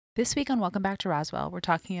This week on Welcome Back to Roswell, we're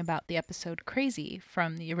talking about the episode Crazy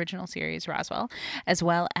from the original series Roswell, as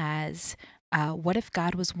well as What If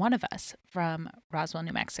God Was One of Us from Roswell,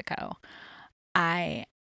 New Mexico. I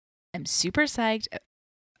am super psyched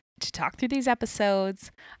to talk through these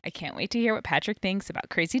episodes. I can't wait to hear what Patrick thinks about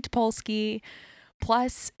Crazy Topolsky.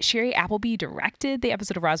 Plus, Sherry Appleby directed the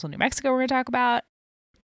episode of Roswell, New Mexico we're going to talk about.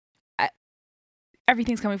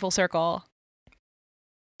 Everything's coming full circle.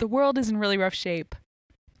 The world is in really rough shape.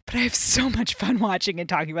 But I have so much fun watching and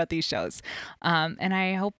talking about these shows. And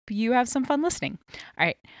I hope you have some fun listening. All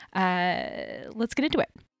right, let's get into it.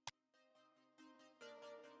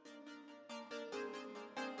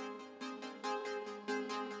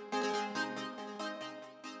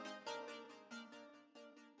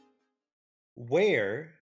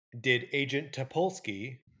 Where did Agent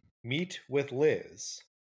Topolsky meet with Liz?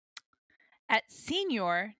 At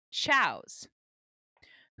Senior Chow's.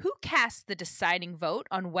 Who cast the deciding vote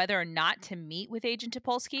on whether or not to meet with Agent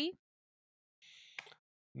Topolsky?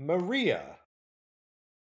 Maria.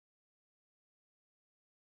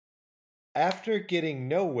 After getting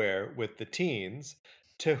nowhere with the teens,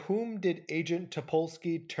 to whom did Agent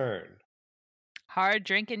Topolsky turn? Hard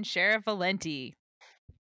drinking Sheriff Valenti.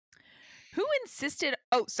 Who insisted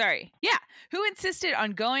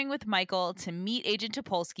on going with Michael to meet Agent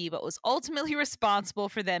Topolsky but was ultimately responsible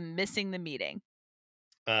for them missing the meeting?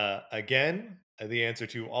 Again, the answer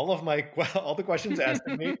to all the questions asked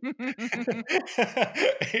of me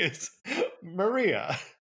is Maria.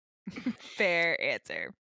 Fair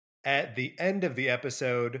answer. At the end of the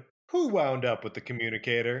episode, who wound up with the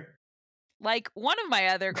communicator? Like one of my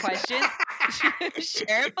other questions,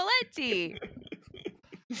 Sheriff Valenti.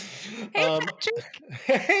 Hey, Patrick.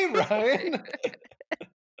 Hey, Ryan.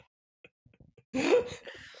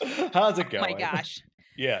 How's it going? Oh my gosh.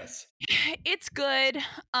 Yes. It's good.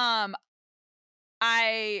 I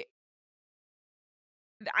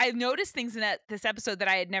noticed things in this episode that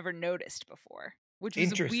I had never noticed before, which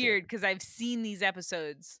was Interesting. weird because I've seen this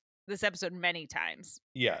episode many times.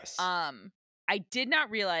 Yes. I did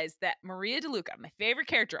not realize that Maria DeLuca, my favorite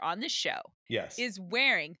character on this show, Yes. is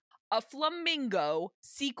wearing a flamingo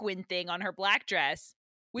sequin thing on her black dress,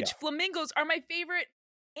 which flamingos are my favorite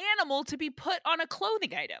animal to be put on a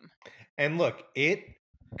clothing item. And look, it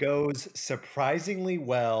goes surprisingly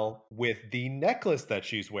well with the necklace that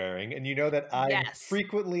she's wearing. And you know that I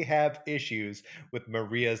frequently have issues with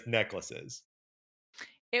Maria's necklaces.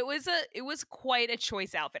 It was quite a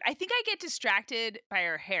choice outfit. I think I get distracted by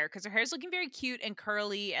her hair because her hair's looking very cute and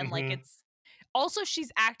curly and like it's also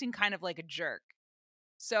she's acting kind of like a jerk.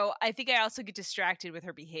 So I think I also get distracted with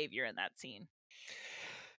her behavior in that scene.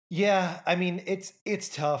 Yeah, I mean it's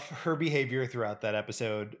tough. Her behavior throughout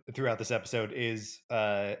this episode is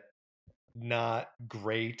not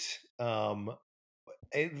great. I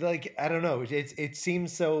don't know. It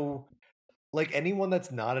seems so like anyone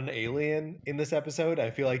that's not an alien in this episode,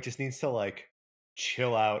 I feel like just needs to like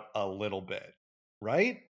chill out a little bit,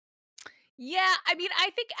 right? Yeah, I mean, I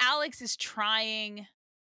think Alex is trying.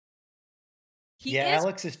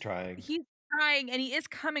 Alex is trying. He's trying, and he is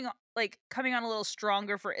coming on a little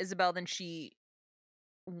stronger for Isabel than she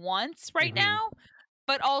wants right now.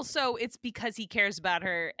 But also, it's because he cares about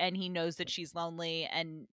her and he knows that she's lonely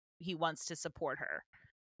and he wants to support her.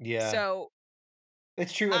 Yeah. So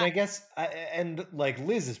it's true, and I guess like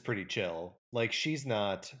Liz is pretty chill. Like she's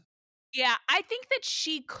not. Yeah, I think that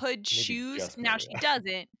she could choose. Now she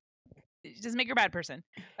doesn't. It doesn't make her a bad person.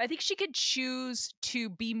 But I think she could choose to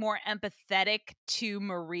be more empathetic to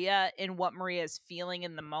Maria in what Maria is feeling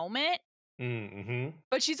in the moment.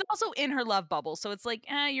 But she's also in her love bubble. So it's like,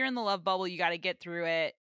 you're in the love bubble. You got to get through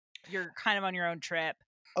it. You're kind of on your own trip.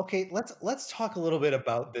 Okay, let's talk a little bit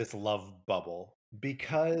about this love bubble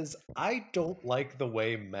because I don't like the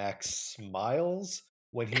way Max smiles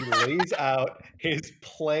when he lays out his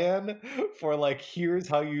plan for like here's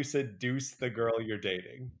how you seduce the girl you're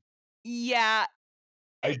dating. Yeah.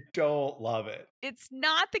 I don't love it. It's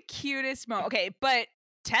not the cutest moment. Okay, but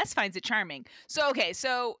Tess finds it charming. So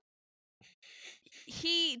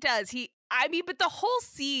he does. But the whole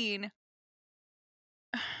scene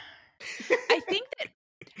I think that,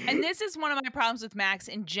 and this is one of my problems with Max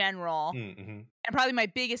in general, and probably my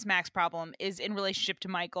biggest Max problem is in relationship to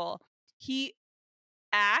Michael. He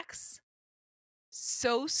acts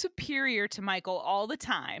so superior to Michael all the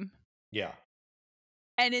time. Yeah.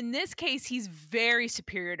 And in this case, he's very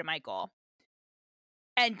superior to Michael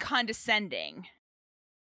and condescending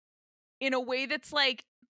in a way that's like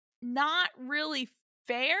not really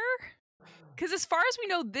fair. Because as far as we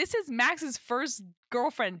know, this is Max's first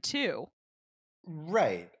girlfriend too.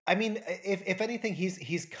 Right. I mean, if anything,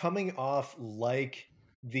 he's coming off like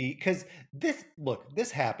because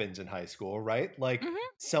this happens in high school, right? Like Hmm.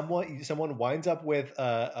 someone winds up with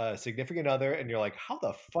a significant other, and you're like, how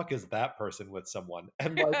the fuck is that person with someone?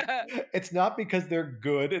 And like, it's not because they're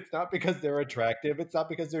good, it's not because they're attractive, it's not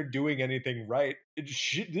because they're doing anything right. This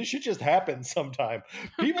should just happen sometime.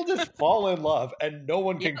 People just fall in love, and no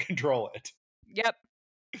one Yep. can control it. Yep.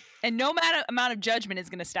 And no amount of judgment is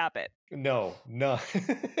going to stop it. No, no.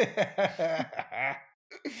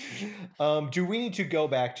 Do we need to go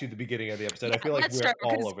back to the beginning of the episode? Yeah, I feel like let's we're start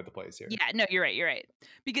all because over the place here. yeah, no, you're right. You're right.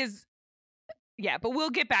 Because yeah, but we'll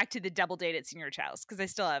get back to the double date at Senior Child's because I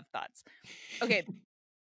still have thoughts. Okay,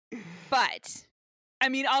 but I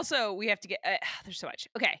mean, also we have to get. There's so much.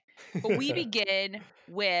 Okay, but we begin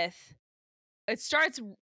with it starts.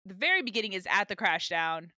 The very beginning is at the crash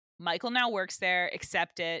down. Michael now works there.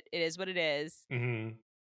 Accept it. It is what it is. Mhm.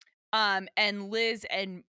 And Liz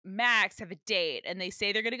and Max have a date, and they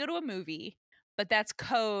say they're gonna go to a movie, but that's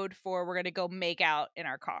code for we're gonna go make out in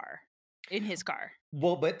our car, in his car.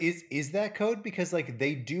 Well, but is that code? Because like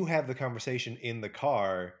they do have the conversation in the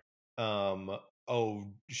car. Um, oh,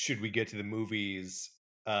 should we get to the movies?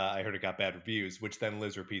 I heard it got bad reviews, which then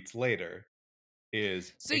Liz repeats later.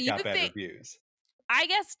 Is So it you got bad think? reviews? I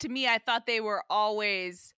guess to me, I thought they were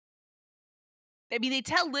always. I mean, they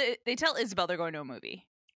tell Isabel they're going to a movie,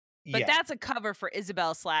 but Yeah. that's a cover for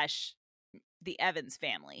Isabel slash the Evans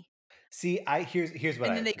family, See, here's what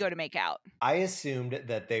and I then they assumed. go to make out. I assumed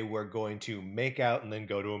that they were going to make out and then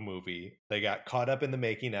go to a movie. They got caught up in the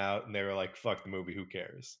making out, and they were like, "Fuck the movie, who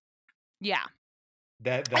cares?" Yeah,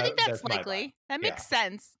 That I think that that's that's my vibe. likely. That Yeah. makes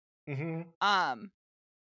sense. Hmm. Um,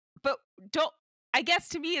 but don't. I guess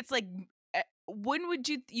to me, it's like, when would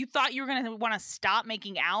you thought you were gonna want to stop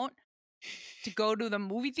making out to go to the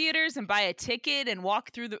movie theaters and buy a ticket and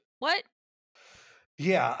walk through the what?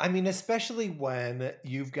 Yeah, I mean, especially when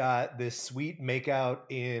you've got this sweet makeout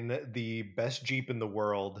in the best Jeep in the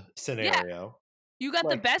world Yeah, scenario. you got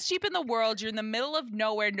the Like, best Jeep in the world. You're in the middle of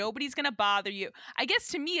nowhere. Nobody's gonna bother you. I guess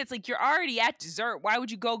to me, it's like you're already at dessert. Why would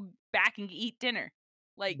you go back and eat dinner?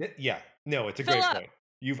 Like, yeah, no, it's a fill great up. point.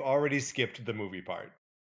 You've already skipped the movie part.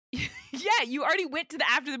 Yeah, you already went to the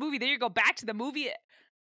after the movie. Then you go back to the movie.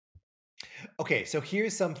 Okay, so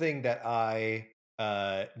here's something that I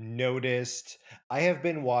noticed. I have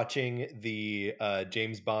been watching the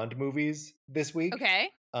James Bond movies this week Okay,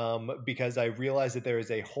 because I realized that there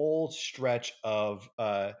is a whole stretch of,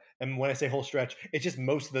 and when I say whole stretch, it's just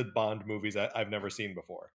most of the Bond movies I've never seen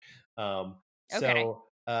before. okay,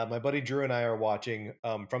 My buddy Drew and I are watching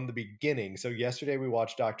from the beginning. So yesterday we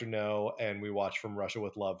watched Doctor No, and we watched From Russia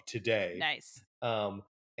with Love today. nice. Um,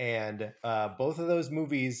 and both of those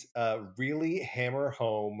movies really hammer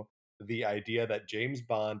home the idea that James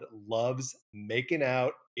Bond loves making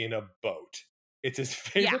out in a boat. It's his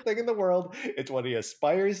Yeah, favorite thing in the world. It's what he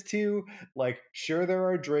aspires to. Like, sure, there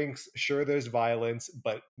are drinks, sure, there's violence,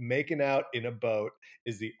 but making out in a boat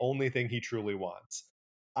is the only thing he truly wants.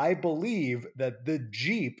 I believe that the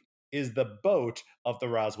Jeep is the boat of the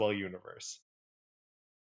Roswell universe,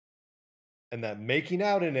 and that making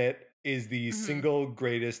out in it is the hmm single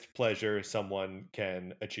greatest pleasure someone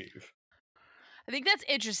can achieve. I think that's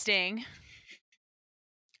interesting.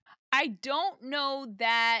 I don't know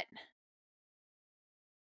that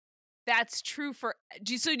that's true for.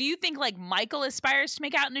 So do you think like Michael aspires to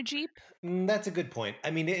make out in a Jeep? That's a good point.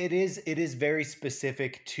 I mean, it is very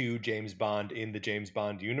specific to James Bond in the James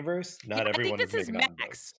Bond universe. Yeah, Not I think everyone is this is making out in Max.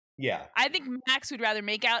 boats. Yeah. I think Max would rather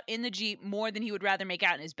make out in the Jeep more than he would rather make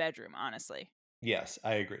out in his bedroom, honestly. Yes,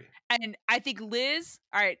 I agree. And I think Liz,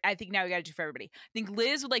 all right, I think now we got to do for everybody. I think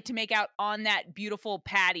Liz would like to make out on that beautiful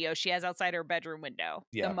patio she has outside her bedroom window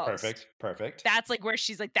the Yeah, most. perfect. Perfect. That's like where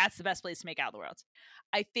she's like, that's the best place to make out in the world.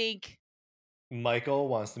 I think Michael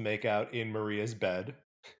wants to make out in Maria's bed.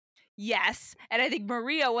 yes. And I think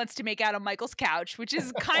Maria wants to make out on Michael's couch, which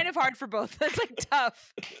is kind of hard for both. That's like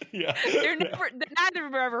tough. Yeah. They're Yeah. neither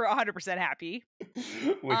of them are ever 100% happy.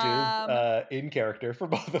 Which is in character for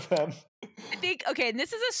both of them. I think, okay, and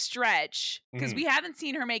this is a stretch because Mhm. we haven't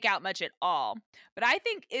seen her make out much at all. But I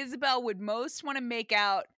think Isabel would most want to make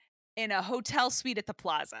out in a hotel suite at the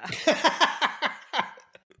plaza,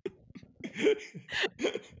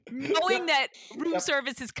 knowing that room Yep.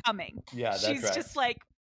 service is coming. Yeah, that She's just tracks. like,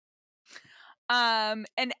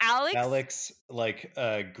 and Alex. Alex, like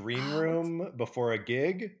a green Oh, room before a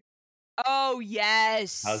gig. oh How's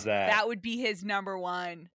yes, that? that would be his number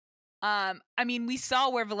one. I mean, we saw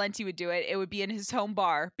where Valenti would do it. It would be in his home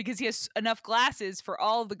bar because he has enough glasses for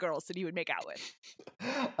all of the girls that he would make out with.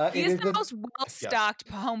 He It is is the a most well yes. stocked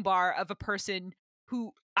home bar of a person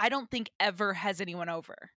who I don't think ever has anyone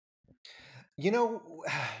over. You know,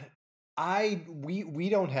 we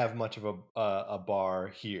don't have much of a bar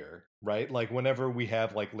here, right? Like whenever we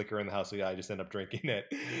have like liquor in the house, I just end up drinking it.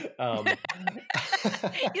 Um,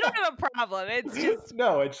 You don't have a problem. It's just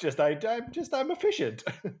no, it's just I'm efficient.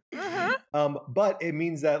 uh-huh. But it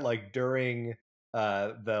means that like during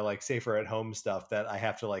the like safer at home stuff that I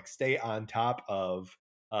have to like stay on top of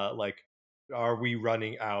like are we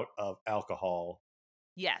running out of alcohol,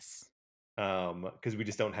 Yes. because we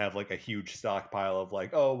just don't have like a huge stockpile of like,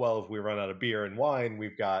 oh well, if we run out of beer and wine,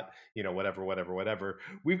 we've got, whatever,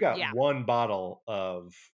 we've got Yeah. one bottle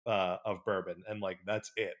of bourbon, and like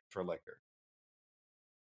that's it for liquor.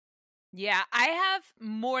 Yeah. I have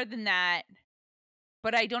more than that,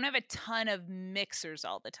 but I don't have a ton of mixers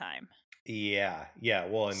all the time. Yeah,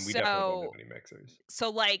 well, and we definitely don't have So any mixers.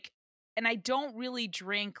 like, and I don't really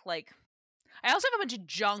drink like, I also have a bunch of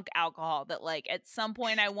junk alcohol that like at some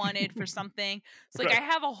point I wanted for something. So like Right. I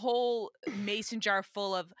have a whole mason jar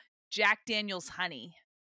full of Jack Daniel's honey.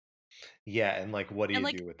 Yeah, and like what do And you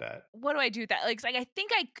like do with that? what do I do with that? Like, I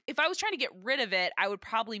think if I was trying to get rid of it, I would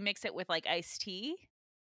probably mix it with like iced tea,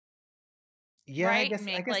 Yeah, I right? guess I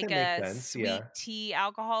Make guess like that makes a sense. sweet Yeah. tea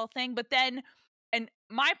alcohol thing. But then, and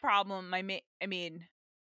my problem, I mean,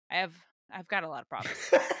 I have I've got a lot of problems.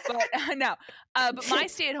 But no. But my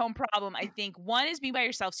stay-at-home problem, I think, one is being by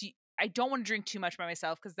yourself. So I don't want to drink too much by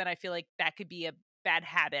myself because then I feel like that could be a bad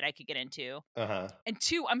habit I could get into. Uh-huh. And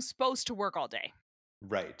two, I'm supposed to work all day.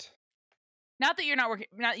 Right. Not that you're not working,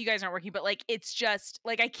 not that you guys aren't working, but like it's just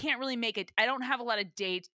like I can't really make it. I don't have a lot of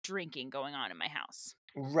day drinking going on in my house.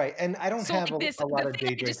 Right, and I don't So have like a the lot of thing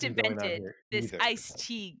day I just drinking going on invented, here this either. iced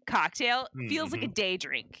tea cocktail, feels like a Mhm. day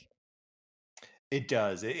drink. It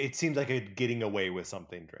does. It seems like a getting away with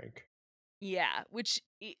something drink. Yeah, which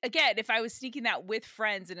again, if I was sneaking that with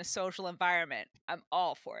friends in a social environment, I'm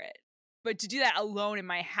all for it. But to do that alone in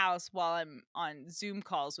my house while I'm on Zoom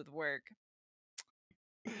calls with work,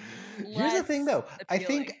 Here's the thing less though.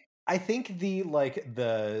 appealing. I think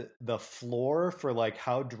the floor for like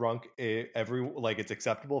how drunk every like it's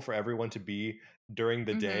acceptable for everyone to be during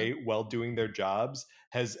the Mhm. day while doing their jobs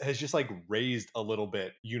has just like raised a little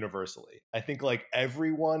bit universally. I think like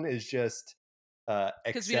everyone is just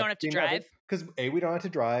 'Cause we don't have to accepting of it drive. because we don't have to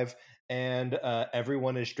drive, and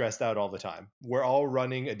everyone is stressed out all the time. We're all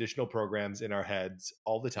running additional programs in our heads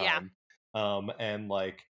all the Yeah. time, and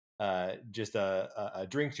like just a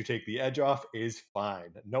drink to take the edge off is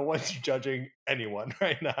fine. No one's judging anyone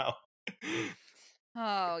right now.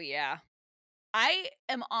 Oh, yeah. I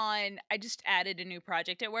just added a new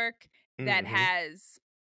project at work that Hmm. has,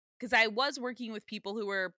 because I was working with people who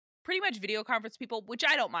were pretty much video conference people, which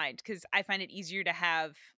I don't mind because I find it easier to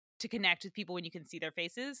have to connect with people when you can see their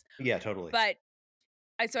faces. Yeah, totally. But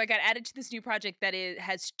I got added to this new project that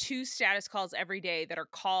has 2 status calls every day that are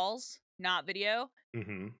calls, not video,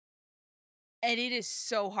 Hmm. and it is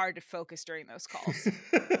so hard to focus during those calls.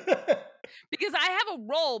 Because I have a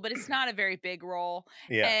role, but it's not a very big role,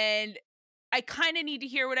 Yeah. and I kinda need to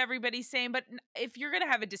hear what everybody's saying, but if you're gonna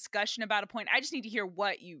have a discussion about a point, I just need to hear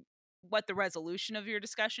what the resolution of your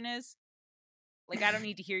discussion is. Like, I don't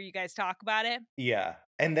need to hear you guys talk about it, Yeah.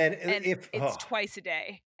 And then and if it's twice a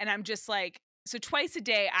day, and I'm just like, so twice a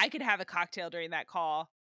day, I could have a cocktail during that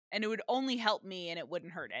call, and it would only help me, and it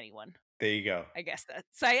wouldn't hurt anyone. there you go. I guess that.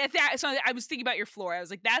 So I was thinking about your floor. I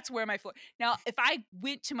was like, that's where my floor. Now, if I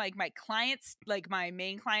went to my clients, like my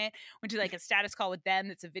main client, went to like a status call with them,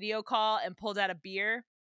 that's a video call, and pulled out a beer,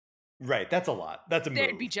 Right. That's a lot. That's a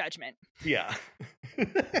there'd be move. judgment. Yeah.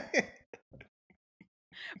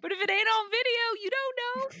 But if it ain't on video, you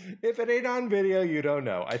don't If it ain't on video, you don't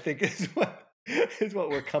know. I think is what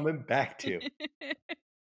we're coming back to. know.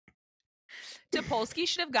 Topolsky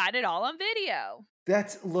should have gotten it all on video.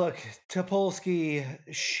 That's look, Topolsky,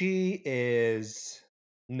 she is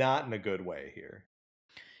not in a good way here.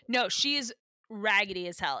 No, she is raggedy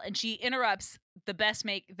as hell, and she interrupts the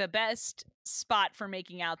best spot for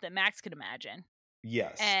making out that Max could imagine.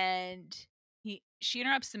 Yes. And she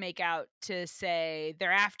interrupts the makeout to say,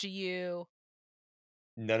 "They're after you.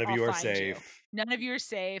 None of I'll you are find you. safe. None of you are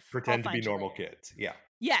safe. I'll Pretend to be find you normal later." kids. Yeah.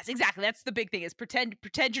 Yes, exactly. That's the big thing is pretend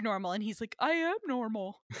you're normal. And he's like, "I am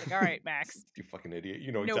normal." It's like, all right, Max. You fucking idiot.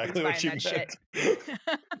 You know Nobody's exactly what buying she that shit.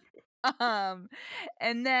 meant. um,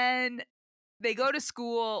 and then they go to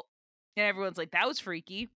school and everyone's like, that was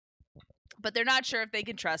freaky. But they're not sure if they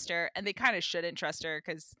can trust her, and they kind of shouldn't trust her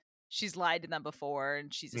because she's lied to them before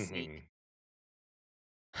and she's a sneak. Mhm.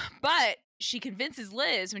 But she convinces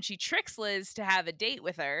Liz when she tricks Liz to have a date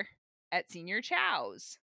with her at Senior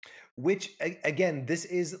Chow's. Which again, this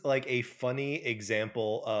is like a funny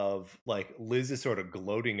example of like Liz is sort of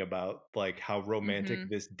gloating about like how romantic Mhm.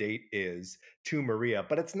 this date is to Maria,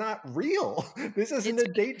 but it's not real. This isn't It's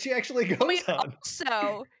a date she actually I mean, goes on.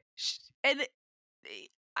 also, sh and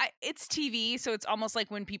it's TV, so it's almost like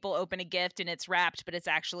when people open a gift and it's wrapped, but it's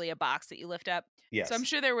actually a box that you lift up. So I'm Yes.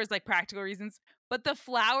 sure there was, like, practical reasons, but the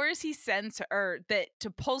flowers he sends her or that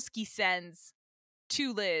Topolsky sends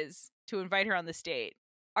to Liz to invite her on this date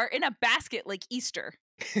are in a basket like Easter.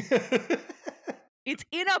 It's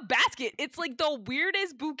in a basket. It's, like, the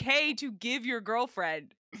weirdest bouquet to give your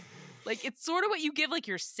girlfriend. Like, it's sorta what you give, like,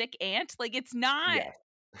 your sick aunt. Like, it's not Yeah.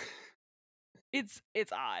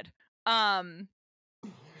 it's odd. Um,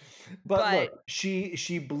 But but look,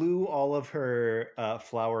 she blew all of her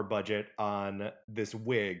flower budget on this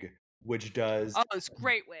wig, which does oh, it's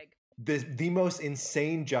great wig. the most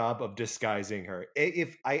insane job of disguising her.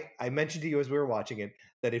 If I mentioned to you as we were watching it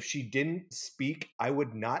that if she didn't speak, I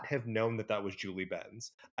would not have known that that was Julie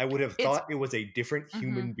Benz. I would have It's thought it was a different mhm.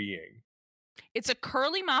 human being. It's a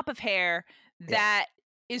curly mop of hair Yeah. that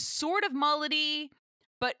is sort of mullety,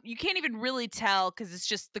 but you can't even really tell because it's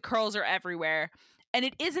just the curls are everywhere. And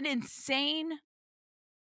it is an insane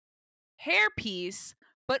hairpiece,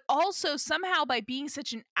 but also somehow by being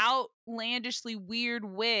such an outlandishly weird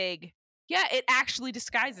wig, yeah, it actually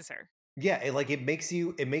disguises her. Yeah, it makes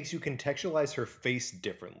you contextualize her face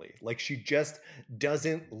differently. Like she just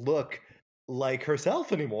doesn't look like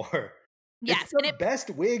herself anymore. It's Yes, and the best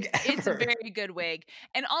wig it's a ever. very good wig.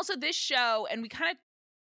 And also this show, and we kind of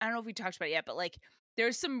I don't know if we talked about it yet, but like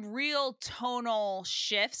there's some real tonal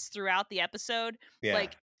shifts throughout the episode. Yeah.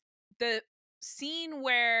 Like the scene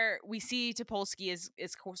where we see Topolsky is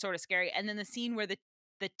sort of scary, and then the scene where the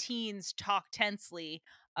teens talk tensely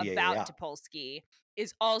Yeah, yeah, about yeah. Topolsky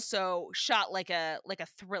is also shot like a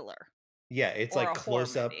thriller Yeah, it's or like a horror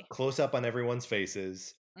movie. close up on everyone's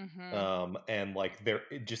faces. Mhm. And like they're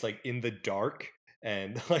just like in the dark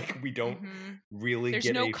and like we don't Mhm. really There's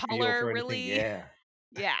get no a feel color for anything. really. Yeah.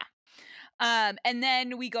 Yeah. And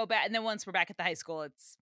then we go back, and then once we're back at the high school,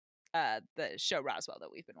 it's the show Roswell that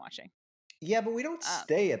we've been watching. Yeah, but we don't Um,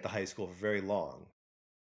 stay at the high school for very long,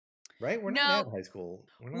 right? We're not at no, high school.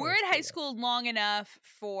 We're not we're at at high school yet. school long enough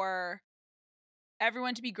for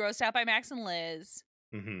everyone to be grossed out by Max and Liz,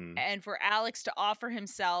 Mhm. and for Alex to offer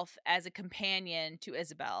himself as a companion to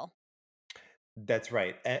Isabel, That's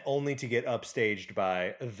right. Only to get upstaged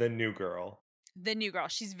by the new girl. the new girl.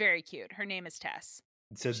 She's very cute. Her name is Tess.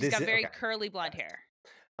 So She's this got is very okay. curly blonde Yes. hair.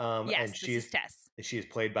 And Yes, this is Tess. she is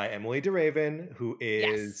played by Emily DeRaven, who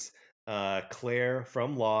Yes. is Claire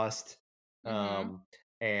from Lost. Mhm. Um,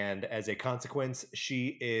 and as a consequence,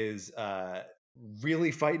 she is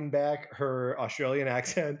really fighting back her Australian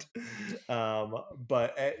accent,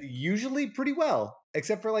 but usually pretty well,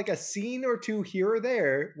 except for like a scene or two here or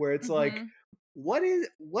there where it's like, Mhm. what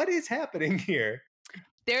is happening here?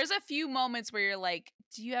 There's a few moments where you're like,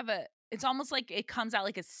 "Do you have a?" It's almost like it comes out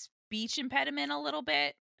like a speech impediment a little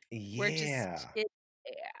bit, where it just Yeah,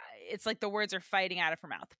 it's like the words are fighting out of her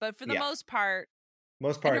mouth. But for the yeah, most part,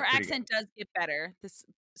 most and her part pretty good. accent does get better. This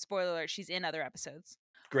spoiler alert: she's in other episodes.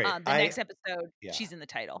 Great. The next episode, Yeah. she's in the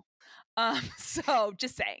title. So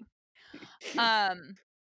just saying. Um,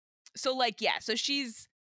 so like, yeah, so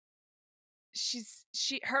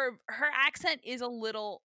her accent is a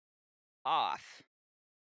little off,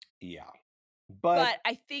 Yeah. but But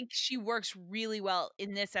I think she works really well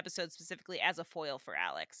in this episode specifically as a foil for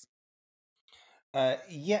Alex.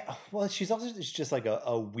 yeah, well, she's also just like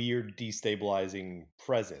a weird destabilizing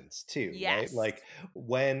presence too, right? Yes. Like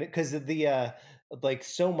when because the like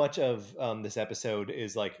so much of this episode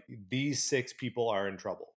is like these six people are in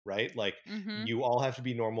trouble, right? Like Mhm. you all have to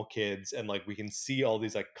be normal kids, and like we can see all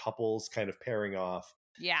these like couples kind of pairing off.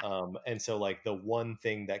 Yeah. And so like the one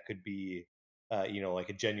thing that could be like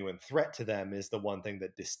a genuine threat to them is the one thing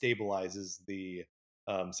that destabilizes the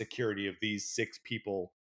security of these six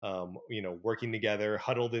people working together,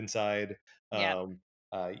 huddled inside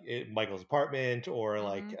Yep. Michael's apartment or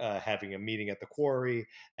like Mhm. having a meeting at the quarry.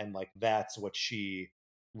 And like that's what she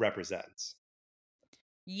represents.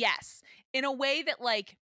 Yes. In a way that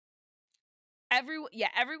like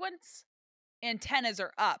everyone's antennas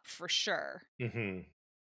are up for sure, Hmm.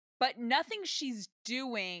 but nothing she's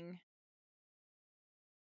doing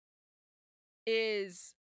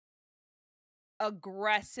is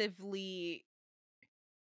aggressively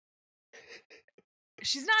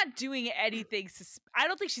she's not doing anything I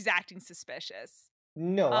don't think she's acting suspicious.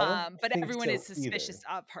 No, I don't But think everyone is so suspicious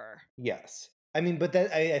either. of her. Yes. I mean, but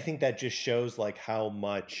that I think that just shows like how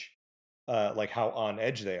much like how on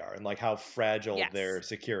edge they are and like how fragile their Yes.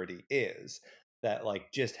 security is. that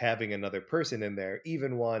like just having another person in there,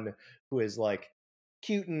 even one who is like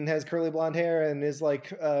cute and has curly blonde hair and is like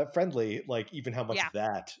friendly, like even how much Yeah.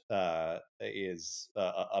 that is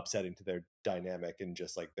upsetting to their dynamic and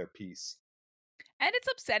just like their peace. And it's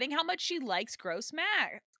upsetting how much she likes Gross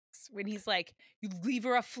Max when he's like, "You leave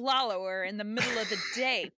her a flower in the middle of the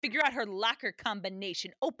day. Figure out her locker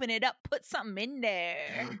combination. Open it up. Put something in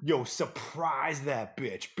there." Yo, surprise that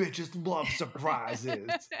bitch. Bitches love surprises.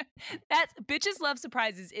 That's bitches love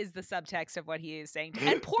surprises is the subtext of what he is saying.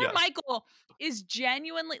 And poor Yes. Michael is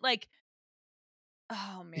genuinely like,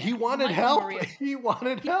 oh He man, wanted Michael help. Maria. He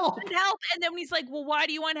wanted He help. wanted help, and then when he's like, "Well, why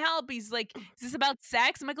do you want help?" He's like, "Is this about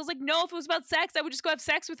sex?" And Michael's like, "No, if it was about sex, I would just go have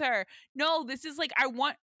sex with her. No, this is like I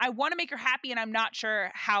want to make her happy, and I'm not sure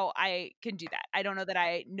how I can do that. I don't know that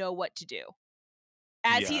I know what to do."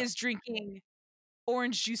 As he Yeah. is drinking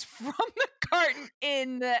orange juice from the carton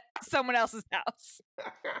in someone else's house.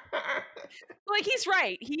 Like, he's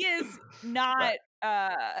right. He is Right.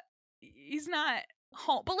 not, he's not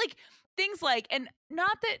home. But, like, things like and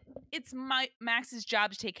not that it's Max's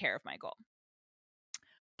job to take care of Michael.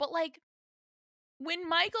 But, like, when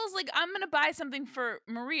Michael's like, "I'm gonna buy something for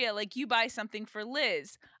Maria, like, you buy something for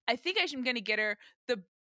Liz. I think I'm gonna get her the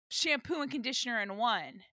shampoo and conditioner in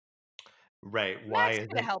one." Right. Max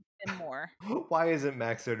could have helped him more. Why isn't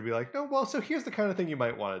Max there to be like, no, well, so here's the kind of thing you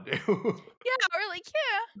might want to do. Yeah, or like,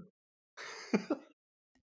 yeah.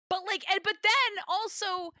 But, like but then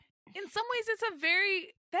also, in some ways, it's a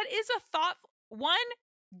very that is a thought one,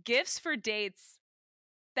 gifts for dates,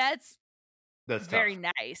 that's That's very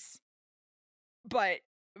tough. nice, but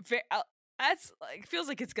ve that's, like feels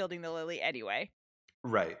like it's gilding the lily anyway.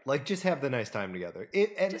 Right. Like just have the nice time together.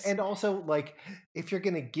 It Just and also like if you're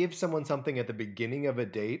going to give someone something at the beginning of a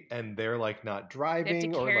date and they're like not they have to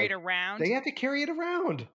driving or carry it like they around. have to carry it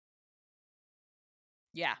around.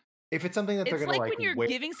 Yeah. If it's something that they're It's going to like like when you're wear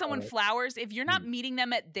giving someone out. flowers, if you're not Mm. meeting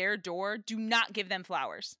them at their door, do not give them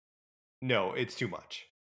flowers. No, it's too much.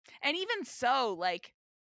 And even so, like,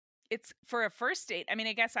 it's for a first date. I mean,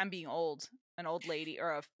 I guess I'm being old, an old lady,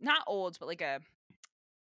 or not old, but like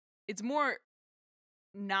it's more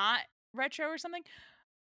not retro or something.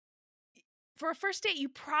 For a first date, you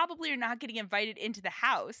probably are not getting invited into the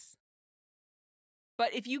house.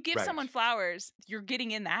 But if you give someone Right. flowers, you're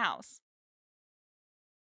getting in the house.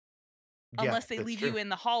 Yeah, Unless they that's leave true. you in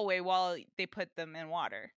the hallway while they put them in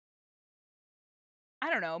water. I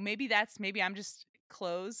don't know. Maybe I'm just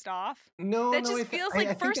closed off. No, That no, just feels I like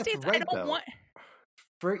think first that's dates I right don't though.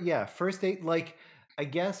 want. Yeah, first date like I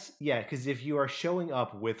guess yeah, cuz if you are showing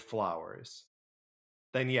up with flowers,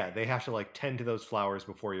 then yeah, they have to like tend to those flowers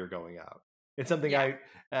before you're going out. It's something Yeah,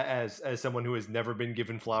 as someone who has never been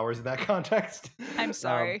given flowers in that context. I'm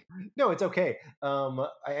sorry. No, it's okay.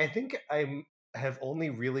 I think I'm have only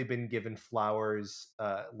really been given flowers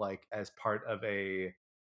like as part of a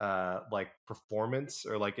like performance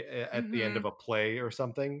or like at the end of Mhm. a play or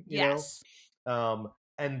something, you know? Yes.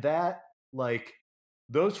 And that like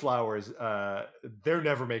those flowers they're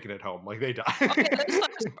never making it home. Like they Oh, yeah, those die.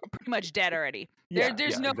 flowers are pretty much dead already. Yeah,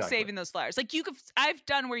 There's yeah, no exactly. saving those flowers. Like, I've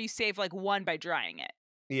done where you save, like, one by drying it,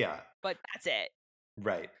 Yeah, but that's it.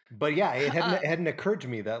 right. But yeah, it Um, hadn't occurred to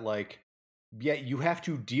me that like yeah, you have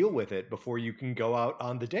to deal with it before you can go out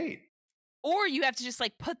on the date. or you have to just,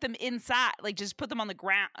 like, put them inside, like, just put them on the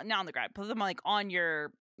ground not on the ground, put them, like, on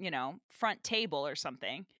your, front table or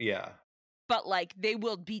something, Yeah. but, like, they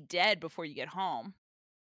will be dead before you get home.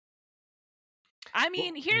 I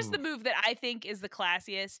mean, Well, here's the move that I think is the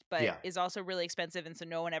classiest, but yeah. is also really expensive, and so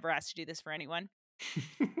no one ever has to do this for anyone.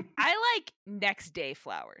 I like next day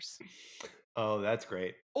flowers. Oh, that's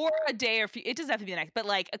great. Or a day or few it doesn't have to be the next, but,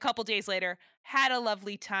 like, a couple days later, "Had a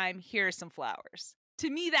lovely time, here are some flowers." To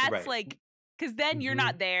me, that's, Right. like, because then you're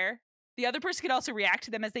not Mhm. there. The other person could also react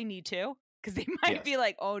to them as they need to, because they might Yes. be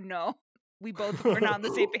like, "Oh, no. We both were not on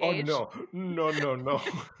the same Oh, page." no. No, no, no.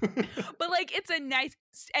 But, like, it's a nice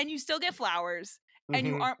and you still get flowers, and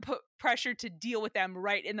you Mhm. aren't put pressured to deal with them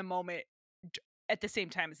right in the moment d at the same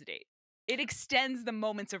time as the date. It extends the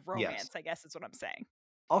moments of Yes. romance, I guess is what I'm saying.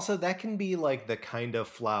 Also, that can be, like, the kind of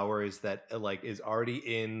flowers that, like, is already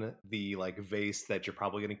in the, like, vase that you're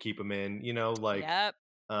probably gonna keep them in, you know, like, Yep.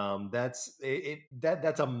 that's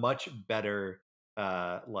that's a much better,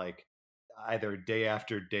 like, either day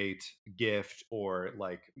after date gift or,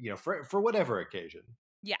 like, you know, for whatever occasion.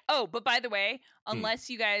 Yeah. Oh, but by the way, Mm. unless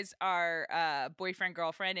you guys are, boyfriend,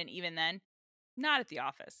 girlfriend, and even then, not at the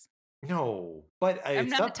office. No, but, I'm it's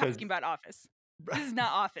not tough talking 'cause about office. This is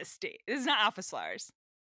not office state. This is not office flowers.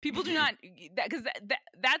 People do not that because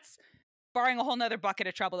that's barring a whole nother bucket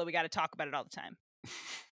of trouble that we gotta talk about it all the time.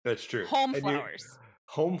 That's true, Home and you flowers.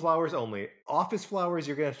 Home flowers only. Office flowers,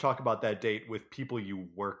 you're gonna have to talk about that date with people you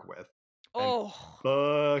work with. And Oh,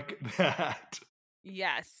 fuck that.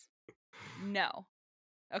 yes. No.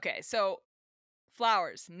 Okay, so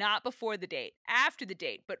flowers, not before the date, after the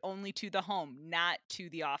date, but only to the home, not to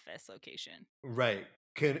the office location. Right.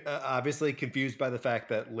 Obviously confused by the fact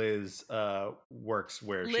that Liz works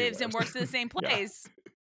where she Lives and lives. works in the same Yeah. place.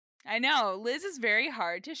 I know. Liz is very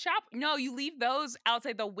hard to shop. No, you leave those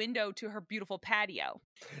outside the window to her beautiful patio.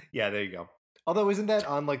 Yeah, there you go. Although isn't that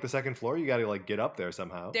on like the second floor? You gotta like get up there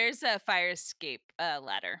somehow. There's a fire escape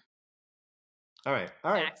ladder. All right.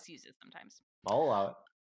 All right. Max uses sometimes. I'll allow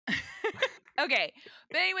it. Okay.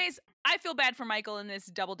 But anyways, I feel bad for Michael in this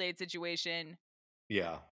double date situation.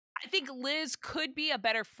 Yeah. I think Liz could be a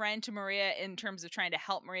better friend to Maria in terms of trying to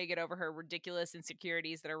help Maria get over her ridiculous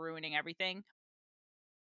insecurities that are ruining everything.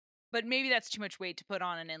 But maybe that's too much weight to put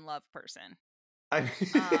on an in-love person.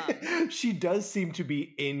 She does seem to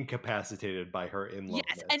be incapacitated by her in love.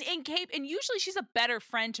 Yes, and usually she's a better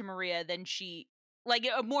friend to Maria than like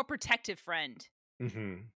a more protective friend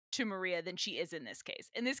to Maria than she is in this case.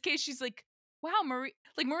 In this case, she's like, wow, Maria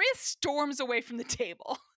storms away from the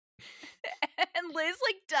table. And Liz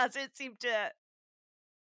like doesn't seem to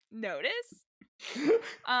notice.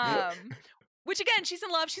 Which again, she's in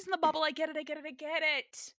love, she's in the bubble. I get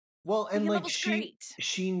it. Well, and like great.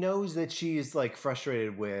 she knows that she's like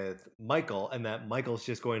frustrated with Michael, and that Michael's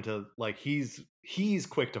just going to like he's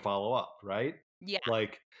quick to follow up, right? Yeah.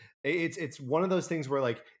 Like it's one of those things where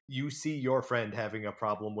like you see your friend having a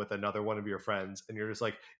problem with another one of your friends, and you're just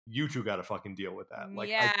like, you two got to fucking deal with that.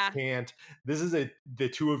 Like I can't. This is the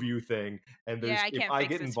two of you thing, and there's I can't if I fix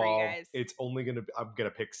get this for you involved, guys. it's only I'm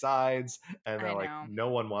gonna pick sides, and they're like, no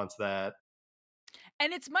one wants that.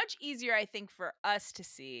 And it's much easier, I think, for us to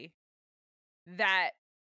see that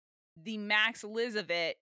the Max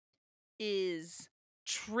Elizabeth is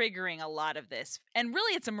triggering a lot of this. And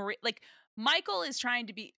really it's a Maria, like Michael is trying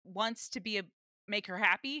to make her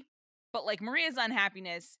happy, but like Maria's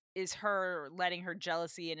unhappiness is her letting her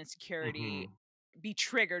jealousy and insecurity be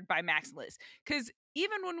triggered by Max and Liz. Cause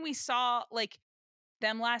even when we saw like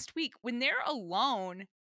them last week, when they're alone,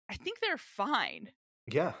 I think they're fine.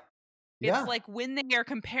 Yeah. It's like when they are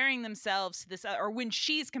comparing themselves to this, or when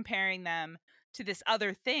she's comparing them to this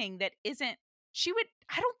other thing that isn't,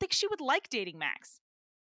 I don't think she would like dating Max.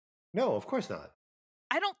 No, of course not.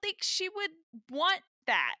 I don't think she would want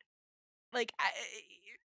that. Like,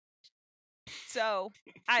 so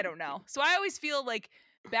I don't know. So I always feel like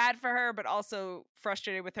bad for her, but also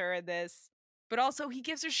frustrated with her in this. But also, he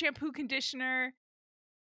gives her shampoo, conditioner.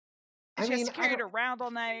 She has to carry it around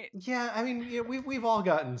all night. Yeah, I mean, we've all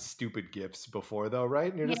gotten stupid gifts before, though,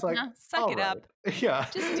 right? And you're just like, suck it up. Yeah,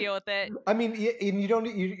 just deal with it. I mean, and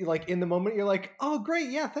you like in the moment, you're like, oh, great,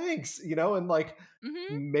 yeah, thanks, and like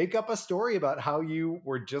make up a story about how you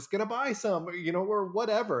were just gonna buy some, or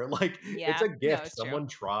whatever. Like, it's a gift. It's someone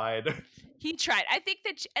true. Tried. He tried. I think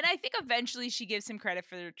eventually she gives him credit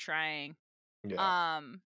for trying. Yeah.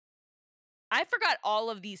 I forgot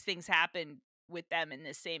all of these things happened with them in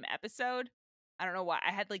this same episode. I don't know why.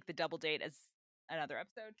 I had like the double date as another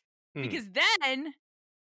episode. Because then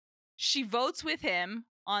she votes with him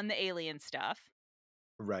on the alien stuff.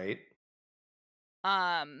 Right.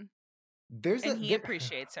 And he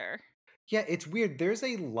appreciates her. Yeah, it's weird. There's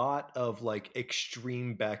a lot of like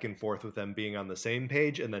extreme back and forth with them being on the same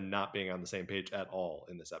page and then not being on the same page at all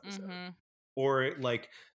in this episode. Or like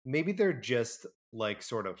maybe they're just like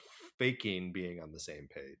sort of faking being on the same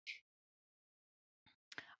page.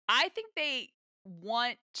 I think they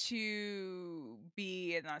want to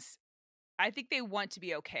be in us. I think they want to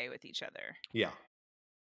be okay with each other. Yeah.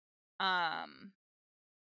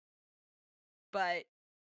 But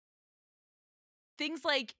things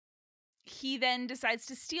like he then decides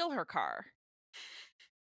to steal her car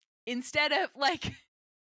instead of like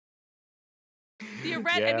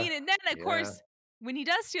theoretically. I mean, and then of course, when he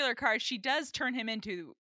does steal her car, she does turn him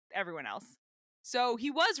into everyone else. So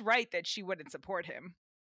he was right that she wouldn't support him.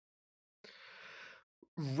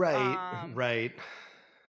 Right.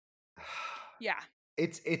 Yeah.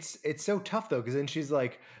 It's so tough though, because then she's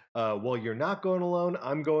like, well, you're not going alone,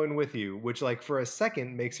 I'm going with you, which like for a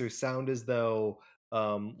second makes her sound as though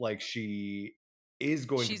like she is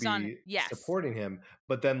going to be supporting him,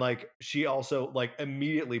 but then like she also like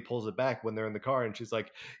immediately pulls it back when they're in the car, and she's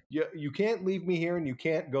like, you can't leave me here and you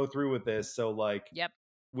can't go through with this, so like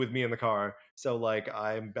with me in the car, so like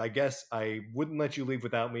I guess I wouldn't let you leave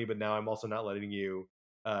without me, but now I'm also not letting you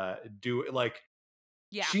do it. Like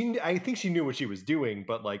I think she knew what she was doing,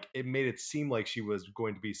 but like it made it seem like she was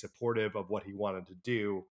going to be supportive of what he wanted to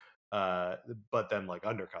do, but then like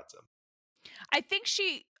undercuts him. I think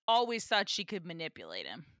she always thought she could manipulate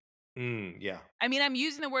him. Yeah. I mean, I'm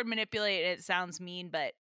using the word manipulate. It sounds mean,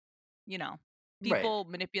 but you know, Right. people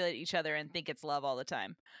manipulate each other and think it's love all the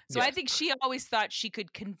time. So I Yes. think she always thought she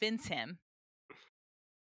could convince him.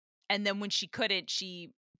 And then when she couldn't,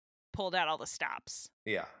 she pulled out all the stops.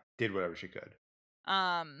 Yeah. Did whatever she could.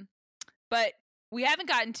 But we haven't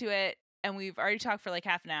gotten to it, and we've already talked for like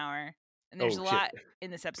half an hour, and there's Oh, a shit. lot in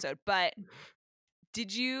this episode. But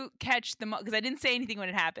did you catch the because I didn't say anything when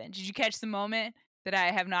it happened. Did you catch the moment that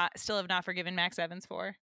I still have not forgiven Max Evans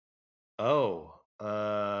for? Oh,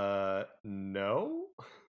 no?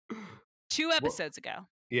 2 Well, episodes ago,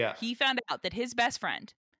 yeah. he found out that his best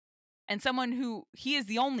friend and someone who he is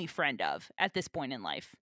the only friend of at this point in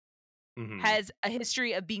life Mhm. has a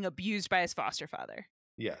history of being abused by his foster father.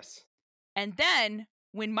 Yes. And then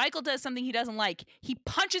when Michael does something he doesn't like, he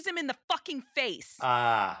punches him in the fucking face.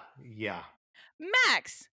 Yeah.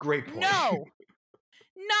 Max, Great point. no,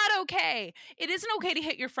 not okay. It isn't okay to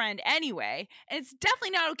hit your friend anyway, and it's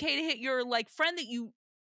definitely not okay to hit your like friend that you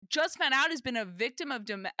just found out has been a victim of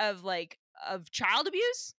child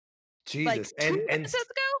abuse like Jesus. 2 episodes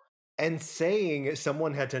ago. And saying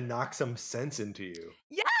someone had to knock some sense into you.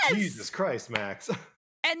 Jesus Yes, Christ, Max.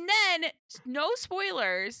 and then no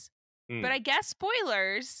spoilers, but I Mm. guess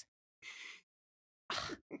spoilers.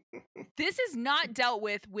 This is not dealt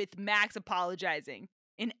with Max apologizing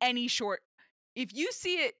in any short. If you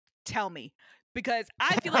see it, tell me, because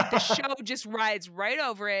I feel like the show just rides right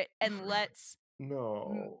over it and lets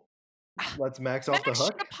No. Let's Max off the Max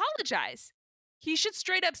should hook? apologize. He should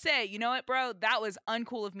straight up say, "You know what, bro? That was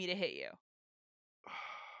uncool of me to hit you.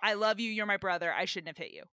 I love you. You're my brother. I shouldn't have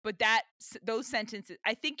hit you." But those sentences,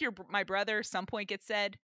 I think you're my brother. Some point gets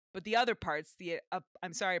said, but the other parts, the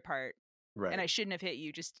 "I'm sorry" part, and "I Right. shouldn't have hit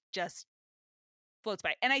you" just floats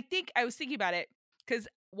by. And I think I was thinking about it because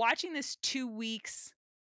watching this 2 weeks,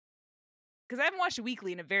 because I haven't watched a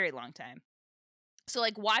weekly in a very long time. So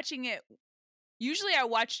like watching it, usually I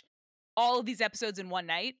watch all of these episodes in one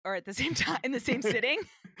night or at the same time in the same sitting.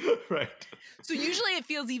 Right. So usually it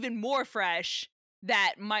feels even more fresh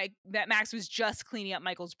that Max was just cleaning up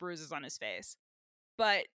Michael's bruises on his face.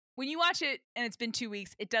 But when you watch it and it's been 2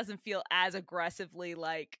 weeks, it doesn't feel as aggressively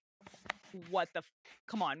like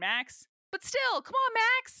come on, Max. But still, come on,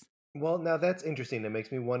 Max. Well, now that's interesting. It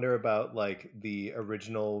makes me wonder about like the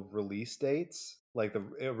original release dates, like the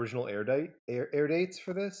original air dates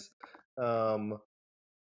for this. Um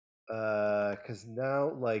because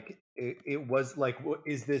now like it was like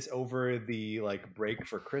is this over the like break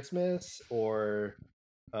for Christmas or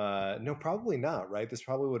no, probably not, right? This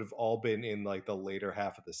probably would have all been in like the later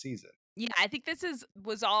half of the season. Yeah, I think this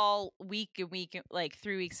was all week, like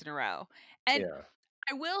 3 weeks in a row. And Yeah.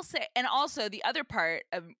 I will say, and also the other part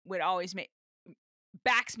of what always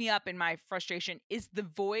backs me up in my frustration is the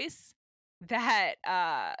voice that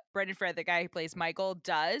Brendan Fraser, the guy who plays Michael,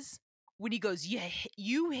 does when he goes, "Yeah,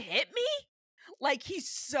 you hit me." Like he's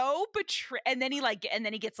so betrayed, and then he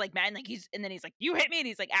gets like mad, and and then he's like, "You hit me," and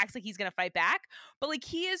he's like acts like he's gonna fight back, but like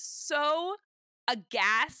he is so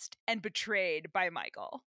aghast and betrayed by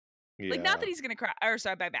Michael. Like not Yeah. that he's gonna cry, or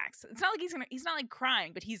sorry, by Max. It's not like he's not like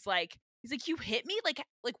crying, but he's like, "You hit me? Like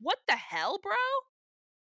what the hell, bro?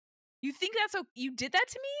 You think you did that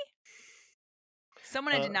to me?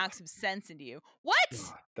 Someone had to Uh, knock some sense into you.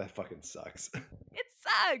 What? that fucking sucks. It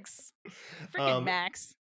sucks. Freaking um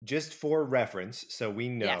Max." just for reference, so we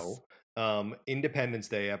Yes. know, Independence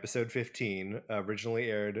Day, episode 15, originally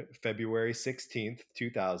aired February 16th,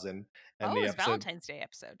 2000, and Oh, it the was episode Valentine's Day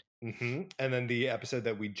episode. and then the episode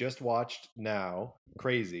that we just watched now,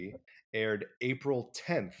 Crazy, aired April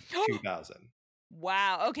 10th, 2000.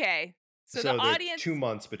 Wow. Okay. So the So there's 2 audience.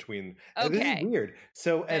 months between this is Okay, weird.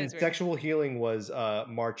 So that and is weird. Sexual Healing was,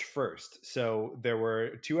 March 1st. So there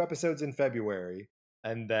were 2 episodes in February,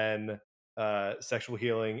 and then, Sexual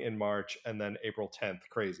Healing in March, and then April 10th,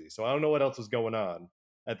 Crazy. So I don't know what else was going on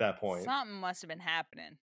at that point. Something must have been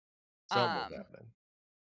happening. Something was Um, happening.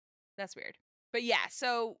 that's weird. But yeah,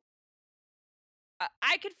 so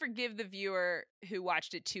I could forgive the viewer who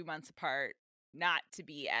watched it 2 months apart not to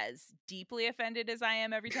be as deeply offended as I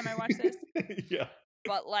am every time I watch this. Yeah.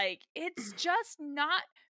 But like, it's just not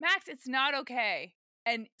Max. It's not okay.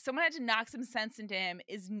 And someone had to knock some sense into him.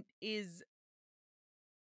 Is you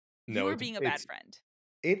No, are being a bad friend?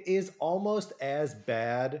 it is almost as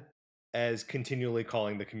bad as continually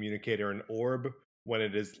calling the communicator an orb when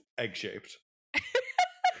it is egg-shaped.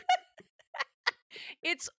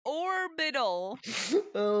 It's orbital,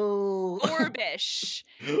 Oh. orbish.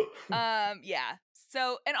 Yeah.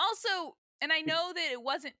 So, and also, and I know that it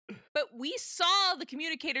wasn't, but we saw the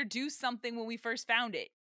communicator do something when we first found it.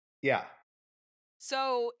 Yeah.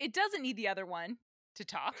 So it doesn't need the other one to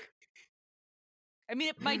talk. I mean,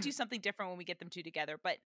 it might do something different when we get them two together,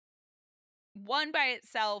 but one by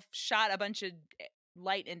itself shot a bunch of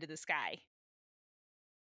light into the sky.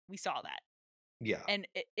 We saw that. Yeah. And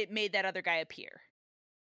it made that other guy appear.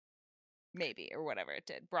 Maybe, or whatever it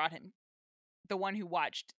did. Brought him. The one who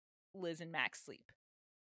watched Liz and Max sleep.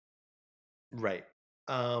 Right.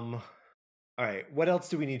 All right. What else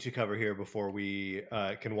do we need to cover here before we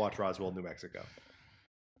can watch Roswell, New Mexico?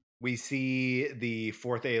 We see the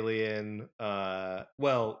fourth alien. First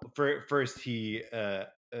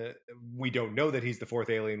we don't know that he's the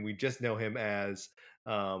fourth alien. We just know him as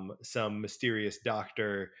some mysterious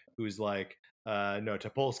doctor who's like, no,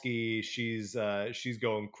 Topolsky, she's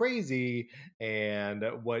going crazy, and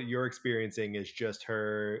what you're experiencing is just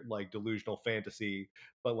her like delusional fantasy.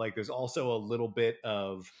 But like, there's also a little bit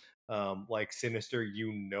of like sinister.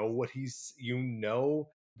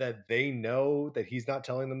 That they know that he's not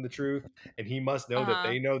telling them the truth, and he must know that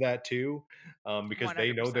they know that too, because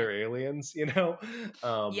they know 100%. they're aliens. Yep.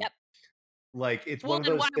 Like, it's Well, one of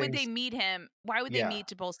then those why would things. they meet him? Why would they Yeah, meet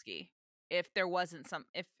Topolsky if there wasn't some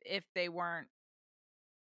if they weren't?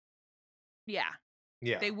 Yeah,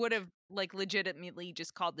 yeah, they would have like legitimately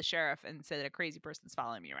just called the sheriff and said that a crazy person's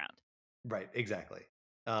following me around. right, exactly.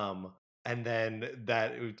 And then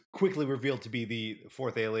that it was quickly revealed to be the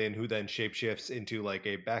fourth alien, who then shapeshifts into like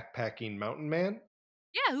a backpacking mountain man.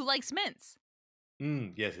 Yeah, who likes mints?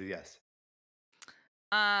 Yes, yes.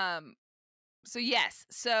 Um. So yes.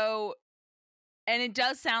 So, and it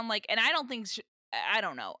does sound like, and I don't think. I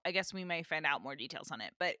don't know. I guess we may find out more details on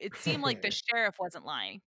it, but it seemed like the sheriff wasn't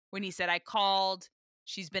lying when he said, "I called.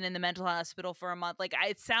 She's been in the mental hospital for a month." Like,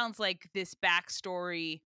 it sounds like this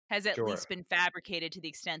backstory has at Sure. least been fabricated to the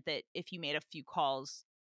extent that if you made a few calls,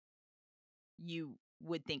 you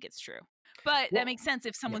would think it's true. But that Well, makes sense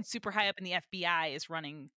if yeah. someone super high up in the FBI is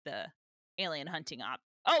running the alien hunting op.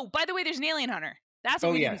 Oh, by the way, there's an alien hunter. That's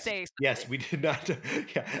what we didn't say. Yes, we did not.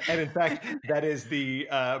 Yeah. And in fact, that is the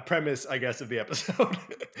premise, I guess, of the episode.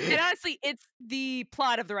 And honestly, it's the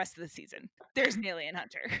plot of the rest of the season. There's an alien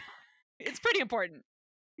hunter. It's pretty important.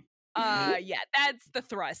 Yeah, that's the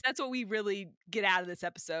thrust. That's what we really get out of this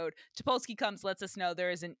episode. Topolsky comes, lets us know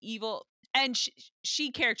there is an evil, and she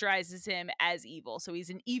characterizes him as evil. So he's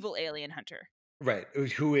an evil alien hunter. Right,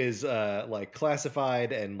 who is like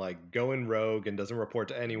classified and like going rogue and doesn't report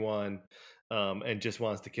to anyone, and just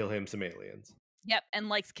wants to kill him some aliens. Yep, and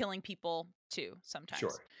likes killing people too sometimes.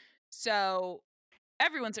 Sure. So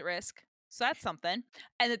everyone's at risk. So that's something.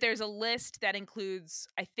 And that there's a list that includes,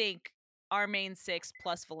 I think, our main six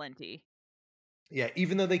plus Valenti. Yeah,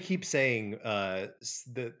 even though they keep saying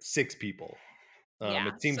the 6 people, Yeah,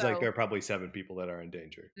 it seems like there are probably 7 people that are in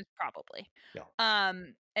danger. Probably. Yeah.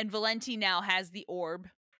 And Valenti now has the orb.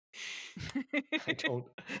 I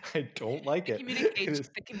don't like it. It is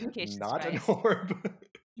The communication not device. an orb.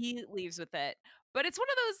 He leaves with it. But it's one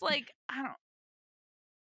of those like,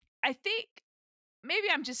 I think maybe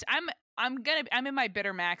I'm in my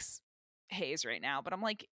bitter Max haze right now, but I'm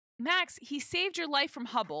like, Max, he saved your life from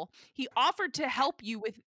Hubble. He offered to help you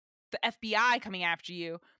with the FBI coming after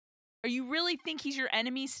you. Are you really think he's your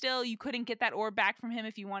enemy still? You couldn't get that orb back from him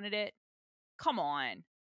if you wanted it? Come on.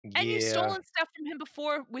 And you've stolen stuff from him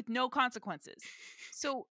before with no consequences.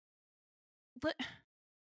 So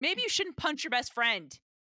maybe you shouldn't punch your best friend.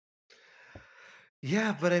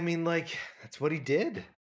 Yeah, but I mean, like, that's what he did.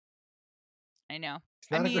 I know.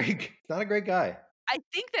 He's not a great guy. I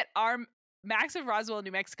think that our Max of Roswell,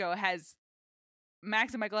 New Mexico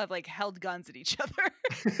Max and Michael have like held guns at each other.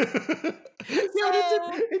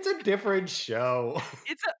 It's a different show.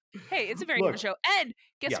 It's a very different show. And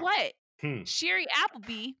guess what? Sherry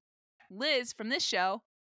Appleby, Liz from this show,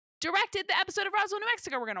 directed the episode of Roswell, New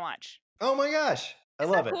Mexico we're gonna watch. Oh my gosh. I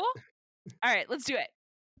love it. Cool? All right, let's do it.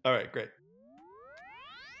 All right, great.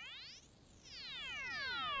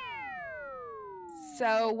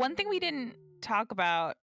 So one thing we didn't talk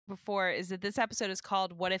about before is that this episode is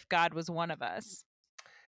called What If God Was One of Us?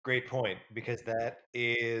 Great point, because that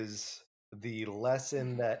is the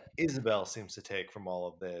lesson that Isabel seems to take from all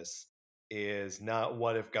of this, is not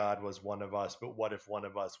what if God was one of us, but what if one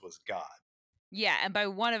of us was God? Yeah, and by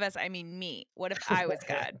one of us, I mean me. What if I was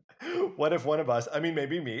God? What if one of us, I mean,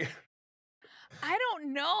 maybe me. I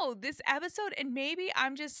don't know. This episode, and maybe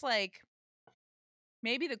I'm just like,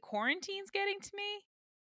 maybe the quarantine's getting to me.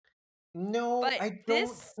 No, but I don't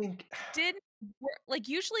think. Didn't work. Like,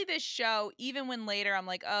 usually this show, even when later I'm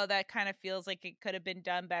like, oh, that kind of feels like it could have been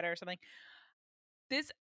done better or something.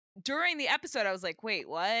 During the episode, I was like, wait,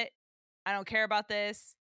 what? I don't care about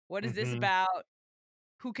this. What is this about?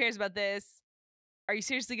 Who cares about this? Are you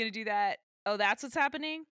seriously going to do that? Oh, that's what's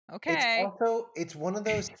happening? It's Okay. also I don't it's one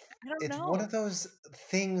know. of those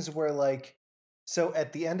things where, like, so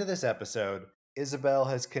at the end of this episode, Isabel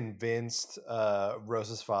has convinced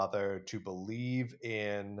Rosa's father to believe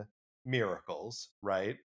in miracles,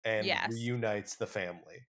 right? And Yes. reunites the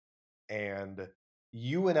family. And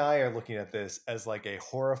you and I are looking at this as like a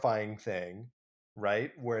horrifying thing,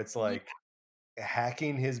 right? Where it's Yeah. like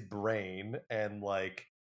hacking his brain and like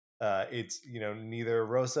it's neither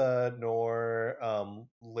Rosa nor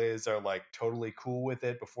Liz are like totally cool with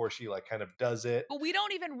it before she like kind of does it. But we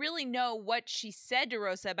don't even really know what she said to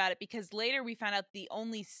Rosa about it because later we found out the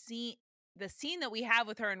scene that we have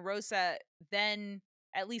with her and Rosa, then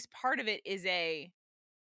at least part of it is a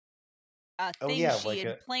Oh thing yeah, she like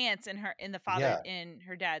a implants in the father yeah, in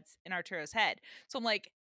her dad's in Arturo's head. So I'm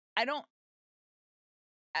like, I don't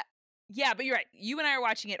uh, yeah, but you're right. You and I are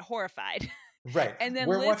watching it horrified. right. And then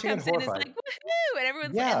We're Liz watching it comes in and is horrified. like, "Woohoo!" And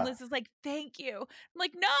and Yeah. Liz is like, "Thank you." I'm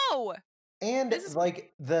like, "No. And This is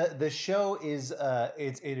like the show is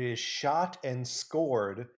it is shot and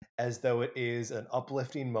scored as though it is an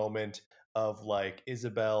uplifting moment of like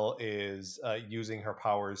Isabel is using her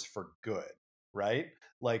powers for good, right?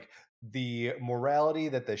 Like the morality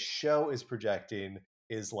that the show is projecting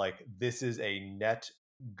is like this is a net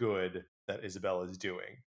good that Isabel is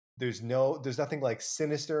doing. There's nothing like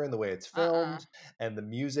sinister in the way it's uh-uh." filmed, and the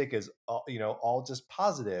music is all just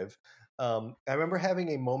positive. I remember having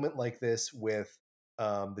a moment like this with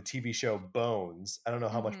the TV show Bones. I don't know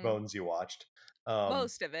how much Mhm. Bones you watched. Um,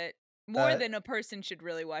 Most of it. More uh, than a person should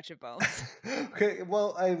really watch of Bones. okay,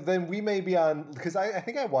 well, then we may be on because I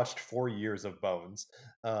think I watched 4 years of Bones.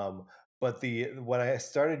 But the when I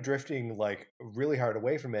started drifting like really hard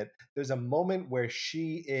away from it, there's a moment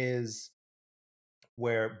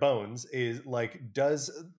where Bones is like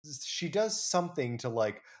does something to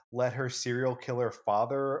like let her serial killer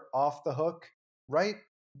father off the hook, right?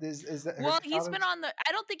 Is that her Well, he's been father's? on the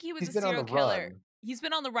I don't think he was He's a been on serial the killer. run, He's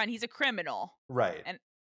been on the run. He's a criminal. right? And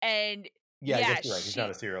and Yeah, I guess yeah, you're right. He's not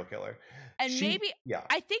a serial killer. and maybe Yeah,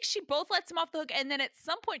 I think she both lets him off the hook, and then at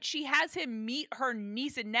some point she has him meet her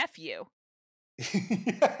niece and nephew.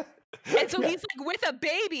 yeah, And so yeah. he's like with a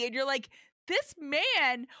baby, and you're like, this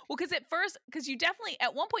man, well, because you definitely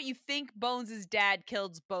at one point you think Bones' dad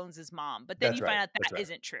killed Bones' mom, but then That's you right. find out That's that right.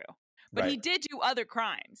 isn't true. But he Right. did do other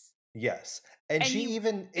crimes, Yes, and and he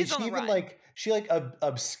is on she the even run. like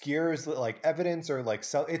obscures like evidence or like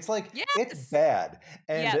so it's like it's Yes. bad.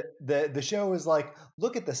 And Yep. the show is like,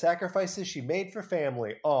 look at the sacrifices she made for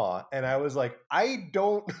family. Aw, and I was like, I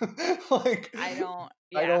don't like I don't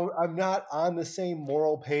yeah. I'm not on the same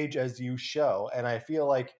moral page as you show, and I feel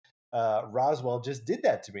like Roswell just did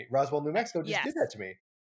that to me. Roswell, New Mexico just did that Yes. to me.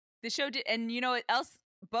 The show did, and you know what else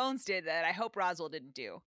Bones did that I hope Roswell didn't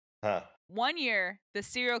do? Huh. One year, the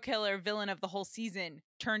serial killer villain of the whole season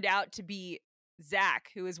turned out to be Zach,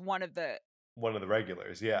 who is One of the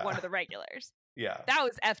regulars, one yeah. of the regulars. Yeah. That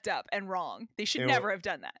was effed up and wrong. They should It wa never have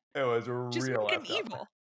done that. it was Just real made him effed up. evil.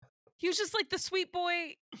 He was just like the sweet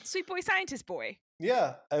boy scientist boy.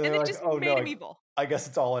 Yeah, and And they're they like, just "Oh, no, made him evil. I guess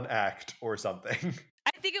it's all an act or something."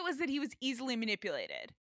 I think it was that he was easily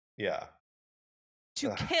manipulated Yeah.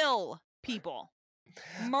 to Ugh. kill people,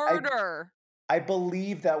 I murder. I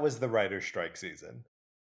believe that was the writer's strike season.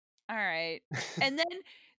 All right. And then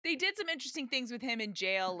they did some interesting things with him in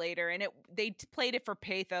jail later, and played it for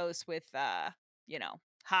pathos with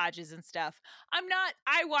Hodges and stuff.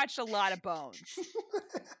 I watched a lot of Bones.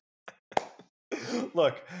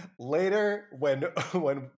 Look, later when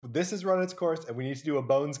when this has run its course and we need to do a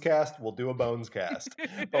Bones cast, we'll do a Bones cast,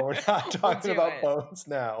 but we're not We'll talking do about it. Bones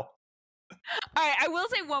now. All right, I will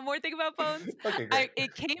say one more thing about Bones. Okay, great.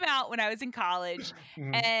 It came out when I was in college,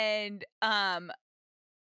 Mhm. and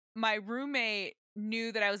my roommate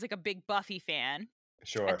knew that I was like a big Buffy fan at the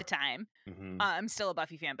Sure. time. Mhm. I'm still a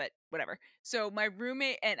Buffy fan, but whatever. So my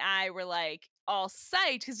roommate and I were like all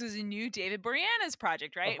psyched because it was a new David Boreanaz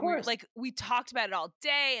project, Of right? And course. we talked about it all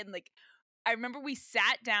day, and like I remember we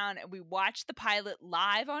sat down and we watched the pilot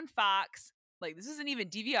live on Fox. Like this isn't even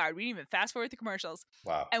DVR. We didn't even fast forward the commercials.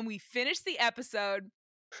 Wow. And we finished the episode,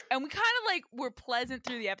 and we kind of like were pleasant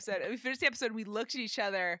through the episode. And we finished the episode, and we looked at each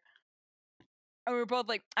other, and we were both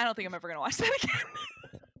like, I don't think I'm ever gonna watch that again.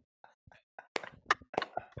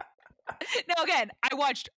 Now again, I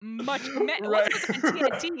watched once Right. it was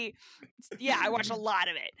on TNT. Yeah, I watched a lot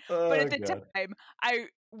of it. But Oh at the god. time,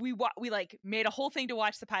 we like made a whole thing to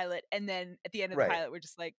watch the pilot, and then at the end of the Right. pilot, we're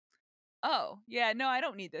just like, oh yeah, no, I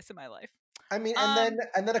don't need this in my life. I mean, Um,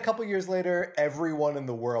 and then a couple years later, everyone in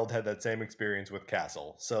the world had that same experience with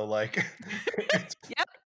Castle. So like, it's yep.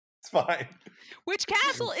 fine. Witch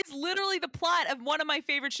Castle is literally the plot of one of my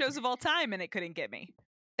favorite shows of all time, and it couldn't get me.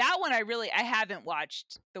 That one I haven't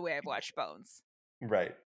watched the way I've watched Bones.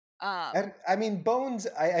 Right. Um, And I mean, Bones.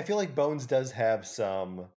 I feel like Bones does have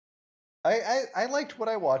some. I liked what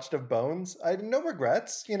I watched of Bones. I no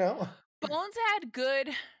regrets. You know. Bones had good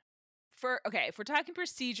if we're talking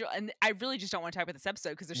procedural, and I really just don't want to talk about this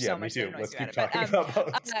episode because there's Yeah, so me much that too. annoys Let's me about keep it. But talking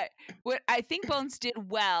about Bones. what I think Bones did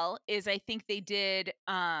well is I think they did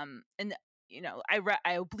and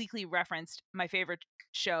I obliquely referenced my favorite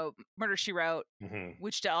show, Murder She Wrote, Mhm.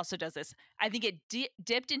 which also does this. I think it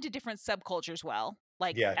dipped into different subcultures well,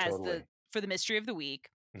 like Yeah, totally. for the mystery of the week.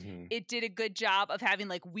 Mhm. It did a good job of having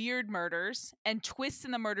like weird murders and twists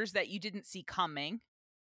in the murders that you didn't see coming.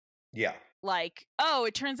 Yeah. Like, oh,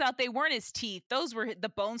 it turns out they weren't his teeth. Those were the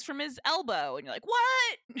bones from his elbow. And you're like,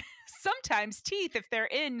 what? Sometimes teeth, if they're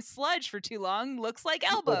in sludge for too long, looks like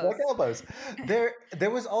Look like elbows. elbows. There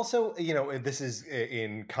was also, this is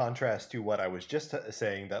in contrast to what I was just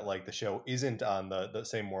saying, that like the show isn't on the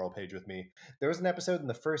same moral page with me. There was an episode in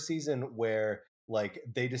the first season where like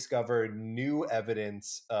they discovered new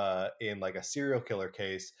evidence in like a serial killer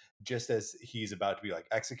case just as he's about to be like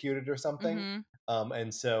executed or something. Mm-hmm.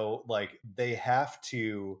 And so like they have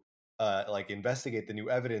to like investigate the new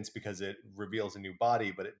evidence because it reveals a new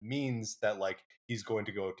body, but it means that like he's going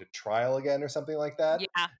to go to trial again or something like that.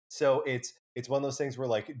 Yeah. So it's one of those things where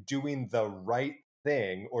like doing the right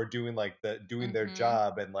thing or doing like doing their Mm-hmm.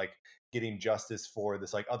 job and like getting justice for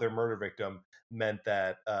this like other murder victim meant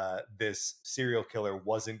that this serial killer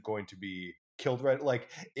wasn't going to be killed, right? Like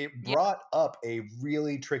it Yeah. brought up a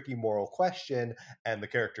really tricky moral question, and the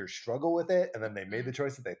characters struggle with it, and then they made the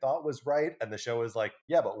choice that they thought was right, and the show is like,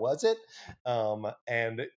 yeah, but was it?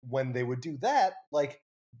 And when they would do that, like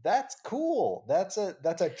that's cool. That's a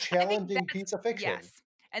I think challenging piece of fiction. yes.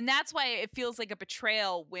 And that's why it feels like a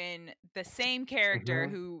betrayal when the same character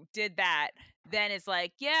Mhm. who did that then is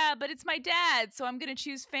like, yeah, but it's my dad, so I'm going to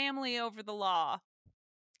choose family over the law.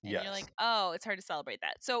 And you're Yes. like, oh, it's hard to celebrate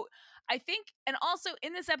that. So I think, and also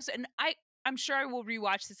in this episode, and I'm sure I will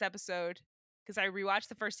rewatch this episode because I rewatched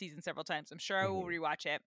the first season several times. I'm sure I will Mhm. rewatch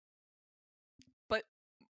it. But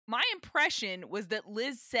my impression was that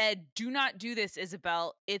Liz said, do not do this,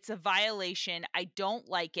 Isabel. It's a violation. I don't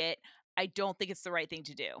like it. I don't think it's the right thing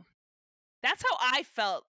to do. That's how I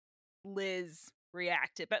felt Liz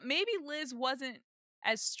reacted. But maybe Liz wasn't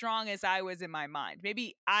as strong as I was in my mind.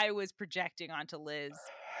 Maybe I was projecting onto Liz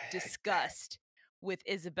disgust with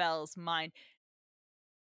Isabel's mind.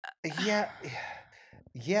 Yeah.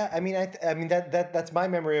 Yeah, I mean, I mean that's my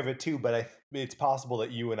memory of it too. But it's possible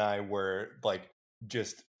that you and I were like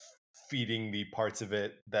just feeding the parts of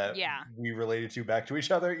it that Yeah. we related to back to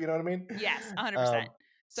each other. You know what I mean? Yes, 100%. Um,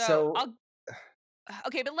 So so I'll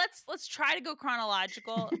okay, but let's try to go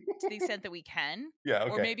chronological to the extent that we can, yeah,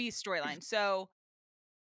 or okay, maybe storyline. So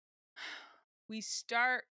we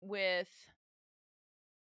start with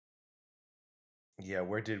yeah.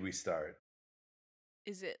 Where did we start?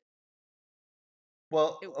 is it,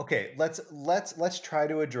 Well, it okay. Let's try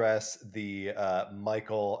to address the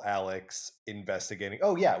Michael Alex investigating.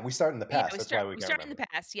 Oh yeah, we start in the yeah, past. That's why we we can't start in the remember.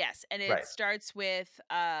 past, yes. And it Right. starts with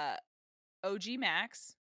OG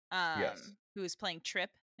Max, Yes. who is playing Trip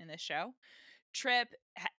in this show. Trip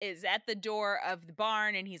is at the door of the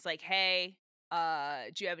barn and he's like, "Hey,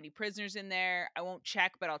 do you have any prisoners in there? I won't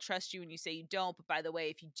check, but I'll trust you when you say you don't. But by the way,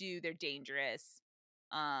 if you do, they're dangerous."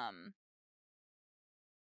 Um,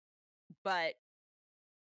 but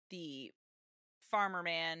the farmer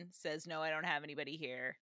man says, "No, I don't have anybody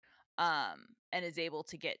here." And is able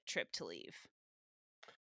to get Trip to leave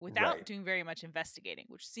without Right. doing very much investigating,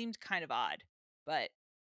 which seemed kind of odd. But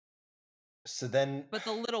So then, but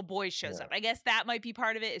the little boy shows yeah. up. I guess that might be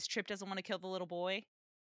part of it. Is Trip doesn't want to kill the little boy.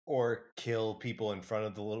 Or kill people in front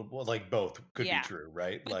of the little boy. Like both could be Yeah. true,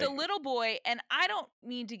 right? But the Like little boy, and I don't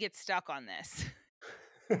mean to get stuck on this,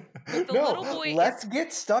 but the little no, boy is let's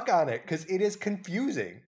get stuck on it because it is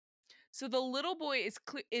confusing. so the little boy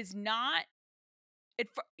is not it.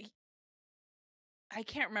 I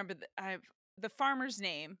can't remember the farmer's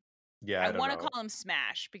name. Yeah, I I don't want to know. call him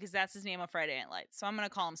Smash because that's his name on Friday Night Lights. So I'm going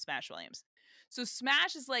to call him Smash Williams. So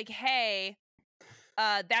Smash is like, "Hey,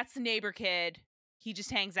 that's the neighbor kid. He just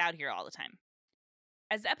hangs out here all the time."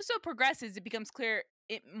 As the episode progresses, it becomes clear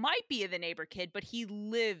it might be the neighbor kid, but he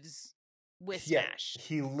lives with Yeah, Smash.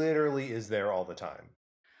 he literally is there all the time.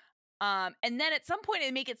 And then at some point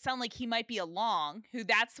they make it sound like he might be along,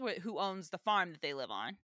 who owns the farm that they live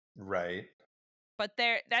on. Right. But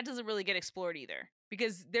that doesn't really get explored either.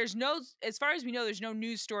 Because as far as we know, there's no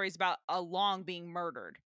news stories about Along being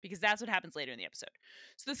murdered. Because that's what happens later in the episode.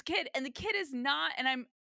 So this kid, and the kid is not, and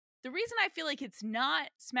the reason I feel like it's not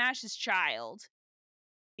Smash's child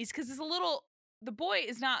is because the boy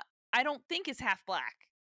is not, I don't think is half black.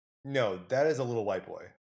 No, that is a little white boy.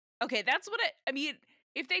 Okay, that's what I mean,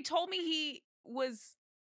 if they told me he was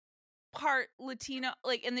part Latino,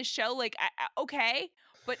 like, in this show, like, okay,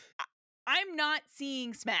 but I'm not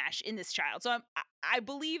seeing Smash in this child, so I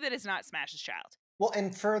believe that it's not Smash's child. Well,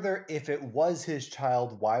 and further, if it was his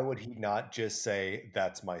child, why would he not just say,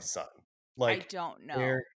 "That's my son"? I Like, don't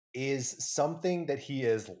there know. is something that he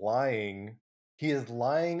is lying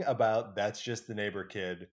about, "That's just the neighbor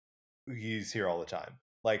kid. He's here all the time."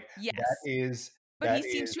 Like, Yes, but that he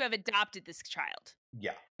seems is to have adopted this child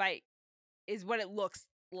yeah. by is what it looks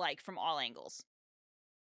like from all angles.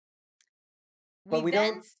 But We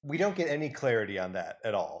then we don't get any clarity on that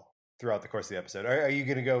at all throughout the course of the episode. Are you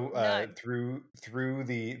gonna go, none. through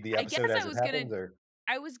the I guess episode as it happens, or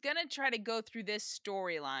I was gonna try to go through this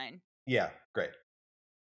storyline. yeah, great.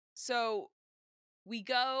 So we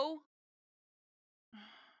go.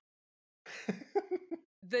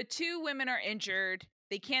 The two women are injured.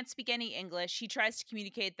 They can't speak any English. He tries to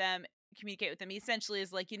communicate with them. He essentially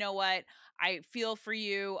is like, you know what? I feel for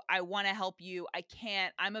you. I want to help you. I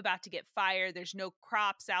can't. I'm about to get fired. There's no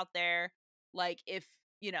crops out there. Like, if,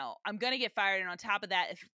 I'm going to get fired. And on top of that,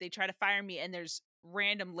 if they try to fire me and there's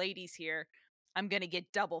random ladies here, I'm going to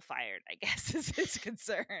get double fired, I guess, is his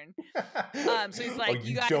concern. So he's Oh, like,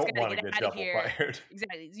 you you guys don't got to wanna get get out of double here. fired.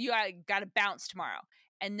 Exactly. You got to bounce tomorrow.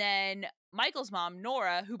 And then Michael's mom,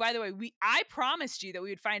 Nora, who, by the way, I promised you that we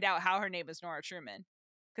would find out how her name was Nora Truman,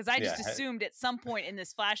 because I just Yeah, assumed at some point in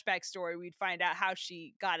this flashback story we'd find out how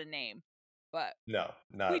she got a name, but no,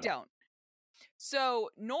 not we at all. don't. So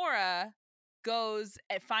Nora goes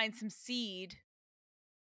and finds some seed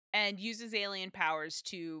and uses alien powers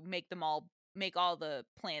to make all the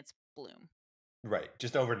plants bloom. Right,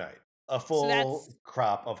 just overnight. A So that's full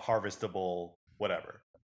crop of harvestable whatever.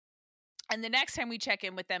 and the next time we check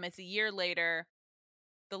in with them, it's a year later.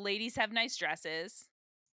 The ladies have nice dresses.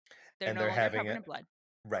 They're And no they're longer having covered a in blood.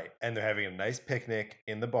 right, and they're having a nice picnic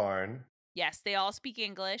in the barn. Yes, they all speak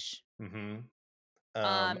English. Mhm.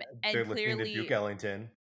 And They're listening to Duke clearly,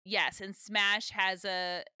 Ellington. yes, and Smash has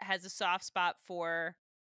a soft spot for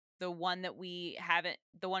the one that we haven't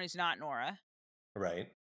the one who's not Nora. Right.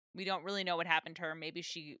 We don't really know what happened to her. Maybe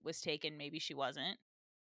she was taken, maybe she wasn't.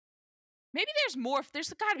 Maybe there's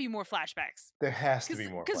got to be more flashbacks. There has to be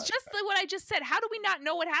more Cuz just flashbacks. like what I just said, how do we not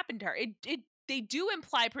know what happened to her? It they do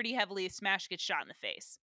imply pretty heavily Smash gets shot in the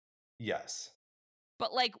face. Yes.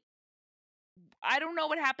 But like I don't know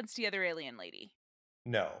what happens to the other alien lady.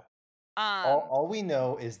 No. Um All we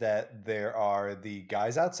know is that there are the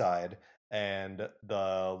guys outside, and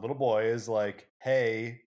the little boy is like,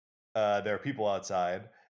 "Hey, there are people outside."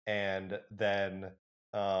 And then,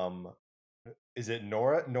 um, is it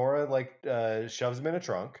Nora? Nora, like, shoves him in a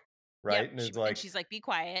trunk, yep, right? And is and like, she's like be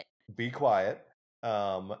quiet. "Be quiet."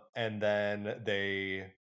 And then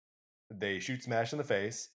they shoot Smash in the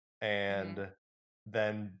face, Mhm. and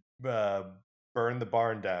then, burn the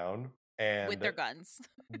barn down, With their and guns.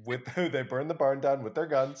 with they burn the barn down with their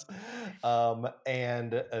guns,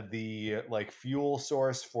 and, the, like, fuel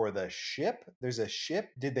source for the ship, there's a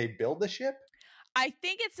ship. Did they build the ship? I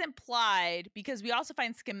think it's implied because we also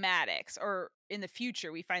find schematics, or in the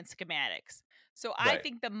future we find schematics. So I Right.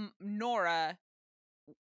 think Nora,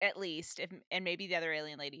 at least, and maybe the other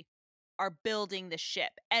alien lady, are building the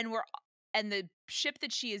ship, and the ship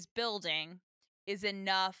that she is building is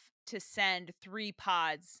enough to send 3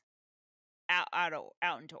 pods out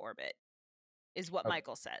into orbit, is what O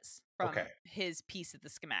Michael says okay, from his piece of the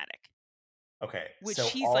schematic. okay, Which so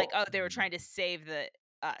he's like, all oh, they were trying to save the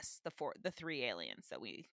 3 aliens that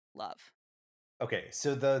we love. okay,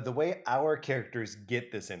 so the way our characters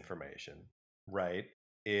get this information, right,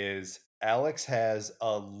 is Alex has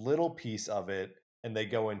a little piece of it, and they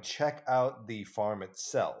go and check out the farm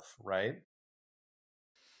itself, right?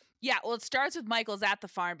 Yeah, well, it starts with Michael's at the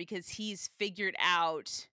farm because he's figured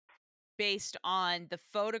out, based on the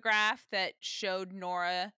photograph that showed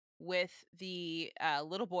Nora with the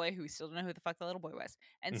little boy, who we still don't know who the fuck the little boy was,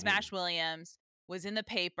 and Mhm. Smash Williams was in the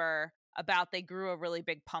paper about they grew a really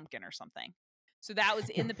big pumpkin or something. So that was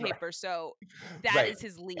in the Right. paper. So that Right. is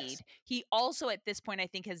his Yes. lead. He also, at this point, I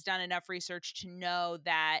think, has done enough research to know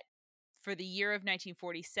that for the year of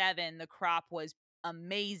 1947, the crop was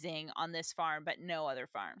amazing on this farm, but no other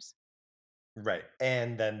farms. Right,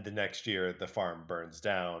 and then the next year, the farm burns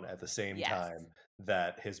down at the same Yes. time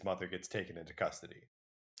that his mother gets taken into custody.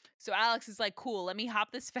 So Alex is like, cool, let me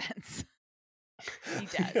hop this fence. He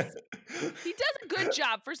does. He does a good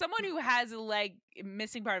job for someone who has a leg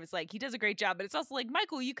missing part of his leg. He does a great job, but it's also like,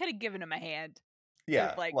 Michael, you could have given him a hand.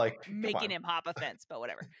 of Yeah, like like, come making on. him hop a fence, but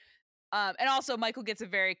whatever. And also Michael gets a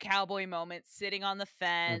very cowboy moment sitting on the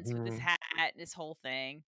fence with his Mhm. hat and his whole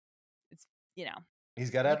thing. It's, you know, He's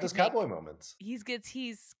gotta you have could those cowboy make moments. he's good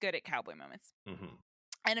at cowboy moments. Mhm.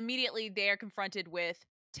 And immediately they are confronted with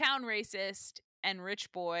town racist and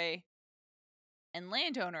rich boy and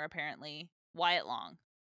landowner apparently, Wyatt Long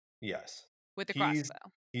Yes. with the He's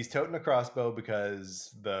crossbow. he's toting a crossbow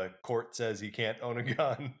because the court says he can't own a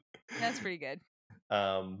gun. That's pretty good.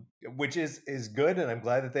 Which is good, and I'm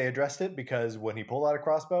glad that they addressed it because when he pulled out a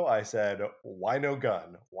crossbow, I said, "Why no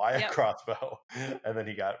gun? Why a Yep. crossbow?" And then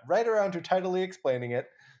he got right around to tidily explaining it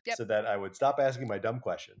Yep. so that I would stop asking my dumb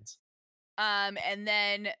questions. And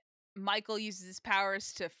then Michael uses his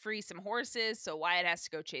powers to free some horses, so Wyatt has to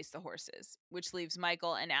go chase the horses, which leaves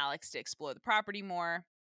Michael and Alex to explore the property more.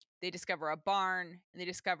 They discover a barn and they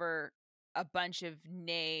discover a bunch of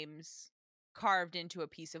names carved into a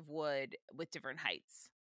piece of wood with different heights,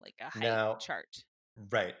 like a height Now, chart.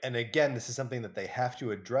 right, and again, this is something that they have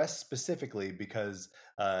to address specifically because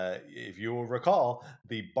if you will recall,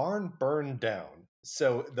 the barn burned down.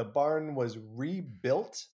 So the barn was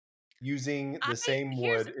rebuilt using I the same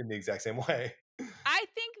here's wood in the exact same way. I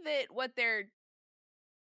think that what they're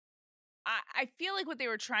I feel like what they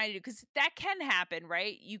were trying to do, because that can happen,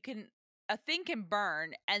 right? You can a thing can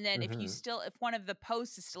burn, and then Mhm. if one of the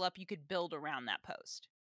posts is still up, you could build around that post.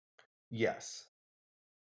 Yes.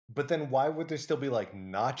 But then why would there still be, like,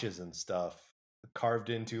 notches and stuff carved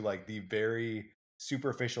into, like, the very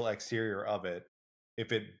superficial exterior of it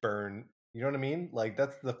if it burned, you know what I mean? Like,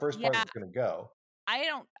 that's the first part Yeah, that's gonna go.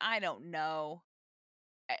 I don't know.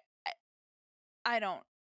 I I, I don't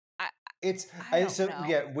I It's I I don't so know.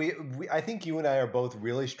 yeah, we I think you and I are both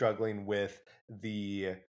really struggling with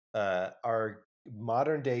the our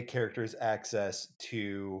modern day characters' access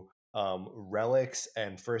to relics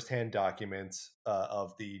and firsthand documents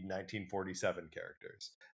of the 1947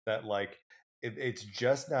 characters. That like it's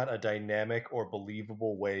just not a dynamic or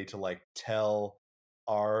believable way to like tell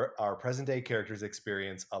our present day characters'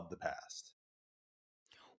 experience of the past.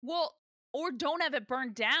 Well, or don't have it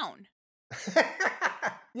burned down.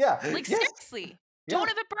 Yeah. Like, Yes. seriously, don't Yeah.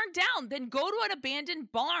 have it burned down. Then go to an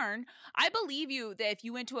abandoned barn. I believe you that if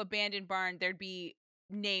you went to an abandoned barn, there'd be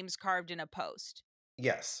names carved in a post,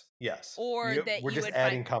 Yes, yes. or that We're you just would find.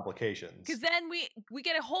 adding Because complications. then we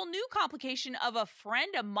get a whole new complication of a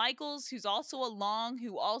friend of Michael's who's also a Long,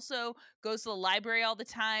 who also goes to the library all the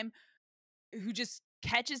time, who just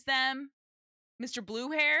catches them, Mr.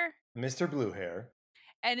 Blue Hair, Mr. Blue Hair.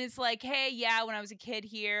 and it's like, hey, yeah, when I was a kid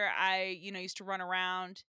here, I used to run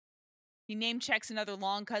around. He name checks another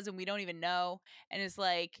Long cousin we don't even know, and is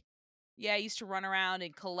like, yeah, I used to run around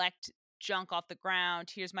and collect junk off the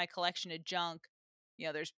ground. Here's my collection of junk.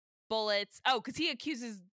 There's bullets. Oh, because he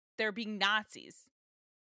accuses there being Nazis.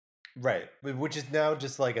 Right, which is now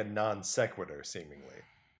just like a non sequitur, seemingly.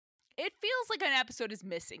 It feels like an episode is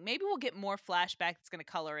missing. Maybe we'll get more flashback that's going to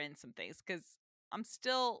color in some things, because I'm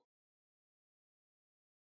still.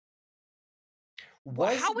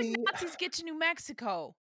 Was How would the Nazis get to New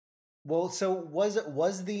Mexico? well, so was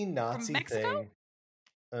the From Nazi Mexico? thing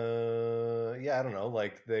yeah, I don't know,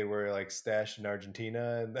 like they were like stashed in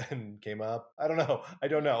Argentina and then came up. I don't know. I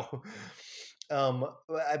don't know.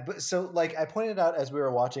 But so like I pointed out as we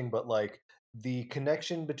were watching, but like the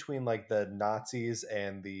connection between like the Nazis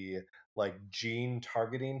and the like gene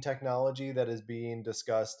targeting technology that is being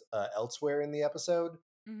discussed elsewhere in the episode,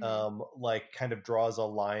 Hmm. like kind of draws a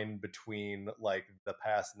line between like the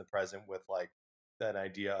past and the present with like that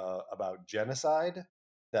idea about genocide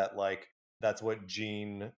that like that's what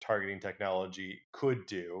gene targeting technology could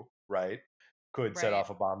do, right? Could set Right. off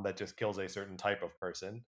a bomb that just kills a certain type of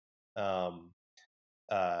person. Um,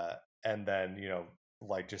 uh, and then,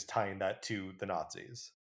 like just tying that to the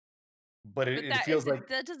Nazis. But But it feels like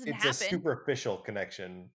that doesn't it's a happen. superficial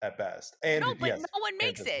connection at best. No, And but no yes, one and it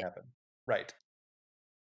makes doesn't it happen. Right.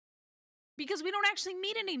 because we don't actually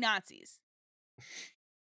meet any Nazis.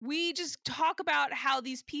 We just talk about how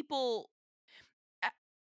these people. I,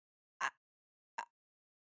 I,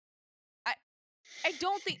 I I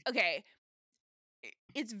don't think. Okay,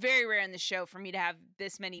 it's very rare in the show for me to have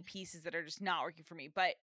this many pieces that are just not working for me.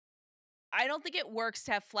 But I don't think it works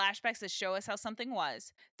to have flashbacks that show us how something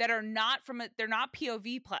was that are not they're not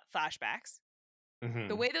POV flashbacks. The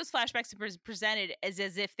Hmm. way those flashbacks are presented is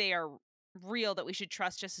as if they are real, that we should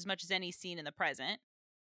trust just as much as any scene in the present.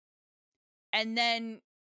 And then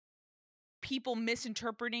people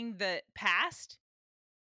misinterpreting the past.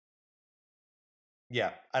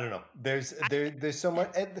 Yeah, I don't know. I, There's so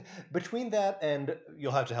much between that and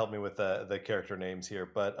you'll have to help me with the character names here.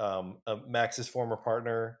 But Max's former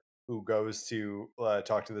partner. who goes to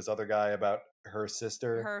talk to this other guy about her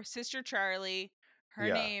sister. Her sister Charlie, her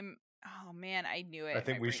Yeah. name, oh man, I knew I it. My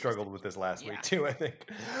think we brain just struggled with this last week yeah. too, I think.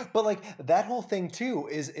 But like that whole thing too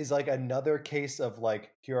is like another case of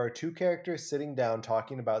like here are two characters sitting down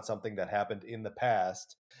talking about something that happened in the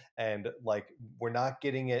past, and like we're not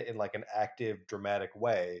getting it in like an active dramatic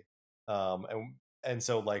way. And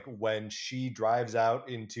so like when she drives out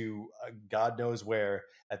into God knows where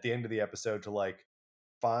at the end of the episode to like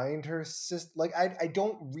find her sister, like I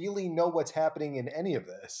don't really know what's happening in any of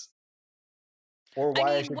this or I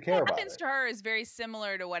why I mean, should what care about happens it. to her is very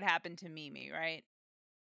similar to what happened to Mimi, right?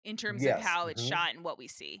 In terms of Yes. how it's Mhm. shot and what we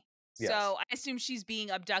see. Yes. So I assume she's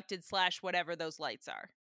being abducted slash whatever those lights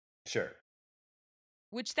are, Sure.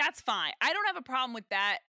 which that's fine. I don't have a problem with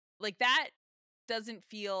that. Like that doesn't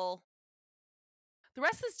feel. The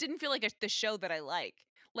rest of this didn't feel like the show that I like.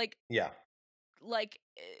 Like Yeah. like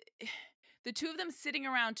the two of them sitting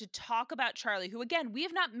around to talk about Charlie, who again we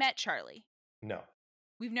have not met Charlie. No.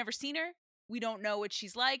 We've never seen her. We don't know what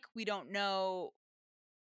she's like. We don't know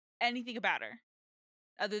anything about her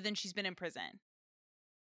other than she's been in prison.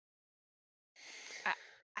 I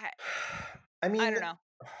I, I I mean, don't know.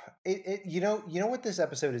 you know what this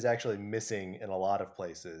episode is actually missing in a lot of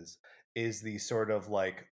places is the sort of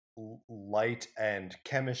like light and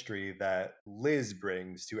chemistry that Liz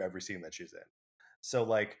brings to every scene that she's in. So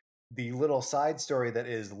like the little side story that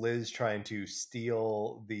is Liz trying to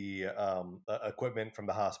steal the equipment from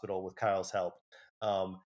the hospital with Kyle's help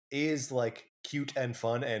um, is like cute and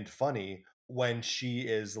fun and funny when she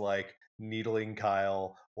is like needling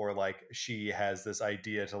Kyle, or like she has this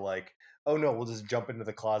idea to like, oh no, we'll just jump into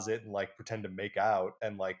the closet and like pretend to make out,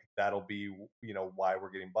 and like that'll be why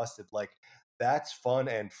we're getting busted. Like that's fun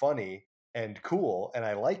and funny and cool, and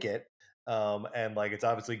I like it. And like it's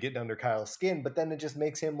obviously getting under Kyle's skin, but then it just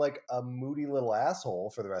makes him like a moody little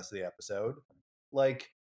asshole for the rest of the episode. Like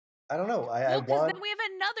I don't know. I Well, because want, then we have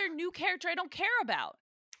another new character I don't care about.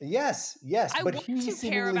 yes, yes, I but want he to care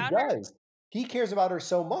seemingly about her. does. He cares about her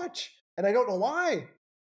so much, and I don't know why.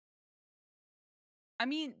 I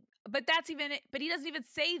mean, but that's even it. But he doesn't even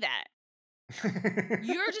say that.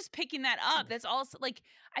 You're just picking that up. That's also like,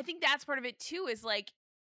 I think that's part of it too, is like,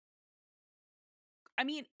 I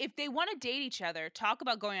mean, if they want to date each other, talk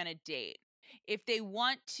about going on a date. If they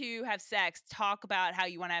want to have sex, talk about how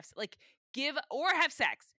you want to have, like, give or have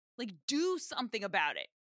sex. Like, do something about it.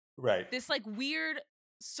 Right. This like weird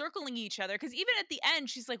circling each other. Cause even at the end,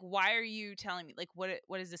 she's like, why are you telling me? Like, what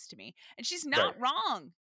is this to me? And she's Right. not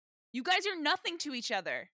wrong. You guys are nothing to each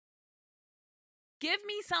other. Give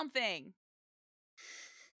me something.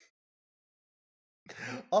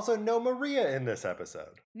 Also, no Maria in this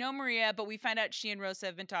episode. No Maria, but we find out she and Rosa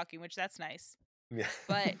have been talking, which that's nice. Yeah.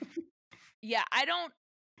 But yeah, I don't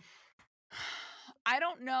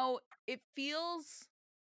know. It feels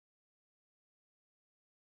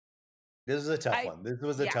This was a tough I one. This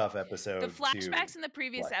was a yeah. tough The episode to flashbacks in the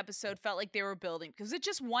previous like. episode felt like they were building. Was it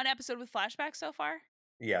just one episode with flashbacks so far?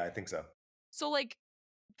 Yeah, I think so. So like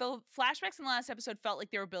the flashbacks in the last episode felt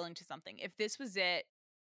like they were building to something. If this was it,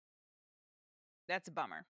 that's a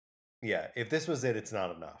bummer. Yeah, if this was it, it's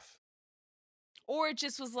not enough. Or it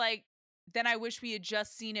just was like, then I wish we had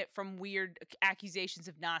just seen it from weird accusations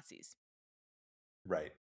of Nazis.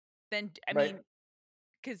 Right. Then, I Right. mean,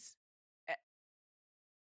 because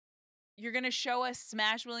you're going to show us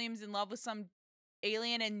Smash Williams in love with some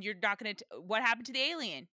alien and you're not going to, what happened to the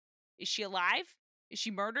alien? Is she alive? Is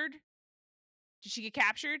she murdered? Did she get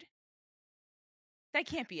captured? That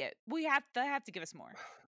can't be it. They have to give us more.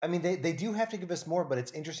 I mean, they do have to give us more, but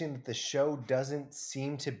it's interesting that the show doesn't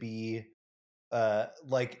seem to be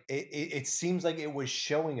like it seems like it was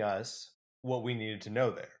showing us what we needed to know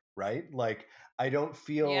there, right? Like I don't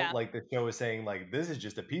feel Yeah. like the show is saying like this is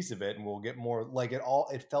just a piece of it and we'll get more. Like it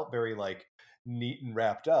felt very like neat and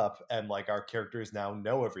wrapped up, and like our characters now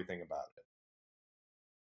know everything about it.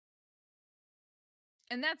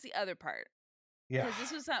 And that's the other part. Yeah.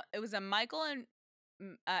 Because it was a Michael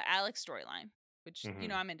and Alex storyline, which,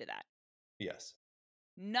 Mhm. I'm into that. Yes.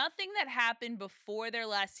 Nothing that happened before their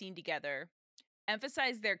last scene together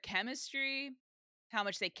emphasized their chemistry, how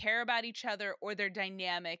much they care about each other, or their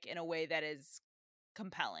dynamic in a way that is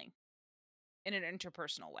compelling in an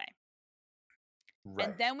interpersonal way. Right.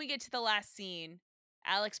 And then we get to the last scene.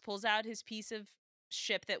 Alex pulls out his piece of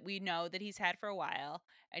ship that we know that he's had for a while.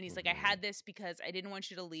 And he's like, I had this because I didn't want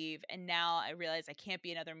you to leave. And now I realize I can't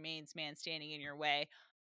be another mains man standing in your way.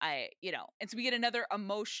 And so we get another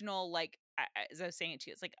emotional, like, as I was saying it to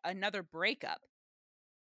you, it's like another breakup.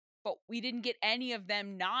 But we didn't get any of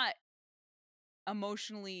them not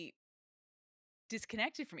emotionally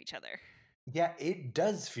disconnected from each other. Yeah, it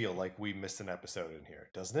does feel like we missed an episode in here,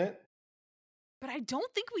 doesn't it? But I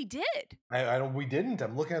don't think we did. I don't. We didn't.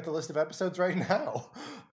 I'm looking at the list of episodes right now.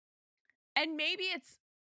 And maybe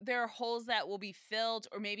there are holes that will be filled,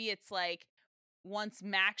 or maybe it's like once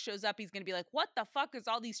Max shows up, he's going to be like, what the fuck is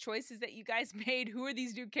all these choices that you guys made? Who are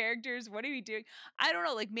these new characters? What are we doing? I don't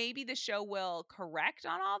know. Like maybe the show will correct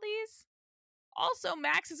on all these. Also,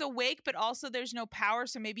 Max is awake, but also there's no power,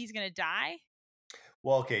 so maybe he's going to die.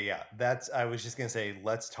 Well, okay, yeah, I was just gonna say,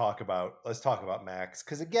 let's talk about Max,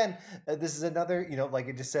 because again, this is another, like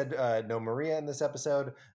I just said, no Maria in this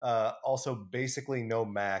episode. Also, basically no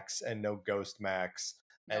Max and no Ghost Max,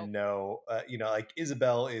 Nope. and no, like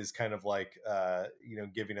Isabel is kind of like,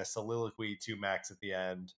 giving a soliloquy to Max at the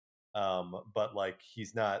end, but like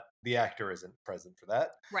he's not, the actor isn't present for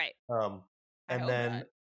that, Right. I and hope then,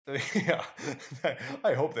 yeah,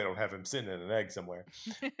 I hope they don't have him sitting in an egg somewhere.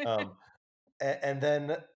 not. Um, and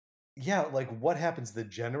then, yeah, like what happens? The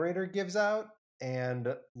generator gives out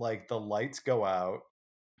and like the lights go out,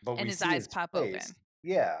 but And we his see eyes his pop face. open.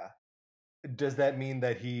 Yeah. Does that mean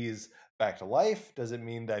that he's back to life? Does it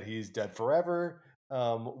mean that he's dead forever?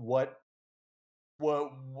 What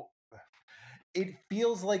it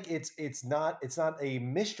feels like it's not a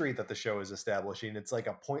mystery that the show is establishing. It's like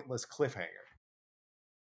a pointless cliffhanger.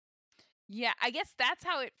 Yeah, I guess that's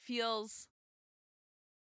how it feels.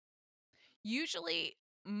 Usually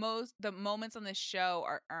the moments on this show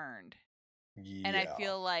are earned. And I Yeah.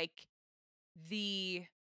 feel like the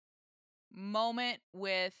moment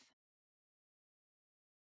with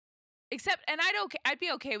I'd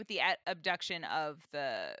be okay with the abduction of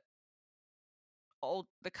the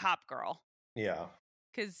cop girl, Yeah.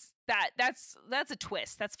 cuz that's a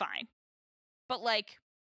twist. That's fine. But like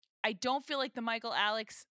I don't feel like the Michael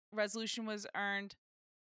Alex resolution was earned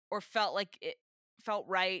or felt like it felt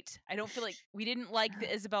right. I don't feel like we didn't like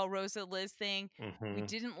the Isabel Rosa Liz thing. Hmm. I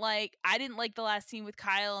didn't like the last scene with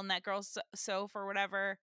Kyle and that girl Soph or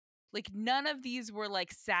whatever. Like none of these were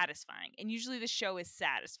like satisfying. And usually the show is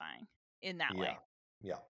satisfying in that Yeah. way.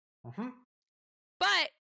 Yeah. Hmm.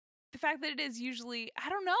 But the fact that it is usually, I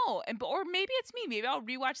don't know. Or maybe it's me. Maybe I'll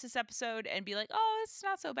rewatch this episode and be like, "Oh, it's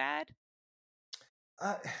not so bad."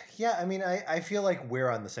 Uh, yeah, I mean, I feel like we're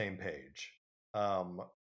on the same page. Um,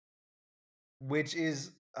 which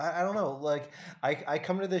is, I don't know, like I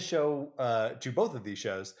come to this show, to both of these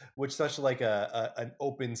shows with such like an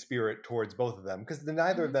open spirit towards both of them, because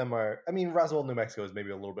neither of Mhm. them are, I mean, Roswell, New Mexico is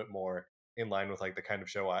maybe a little bit more in line with like the kind of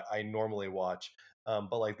show I normally watch.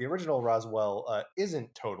 But like the original Roswell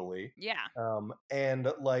isn't totally. Yeah.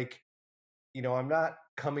 And like, I'm not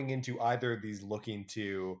coming into either of these looking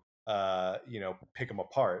to pick them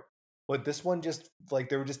apart. But this one just, like,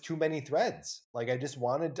 there were just too many threads. Like I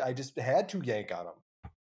just had to yank on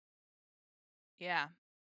them. Yeah.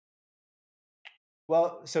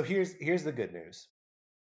 Well, so here's the good news.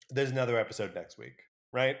 There's another episode next week,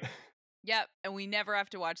 right? Yep, and we never have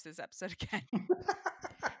to watch this episode again.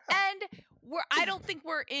 And I don't think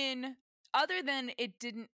we're in, other than it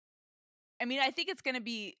didn't, I mean, I think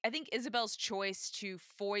I think Isabel's choice to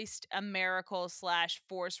foist a miracle /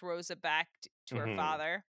 force Rosa back to her Hmm.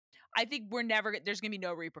 father. I think there's going to be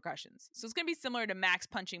no repercussions. So it's going to be similar to Max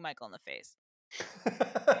punching Michael in the face.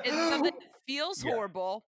 It's something that feels Yeah.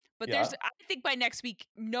 horrible, but Yeah. I think by next week,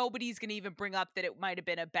 nobody's going to even bring up that it might have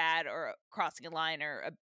been a bad or crossing a line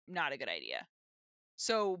or not a good idea.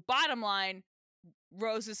 So bottom line,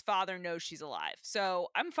 Rose's father knows she's alive. So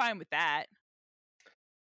I'm fine with that.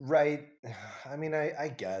 Right. I mean, I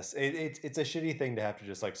guess it's a shitty thing to have to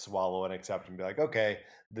just like swallow and accept and be like, okay,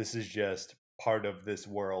 this is just part of this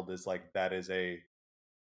world. Is like, that is a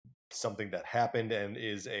something that happened and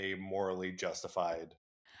is a morally justified.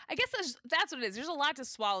 I guess that's what it is. There's a lot to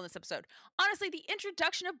swallow in this episode. Honestly, the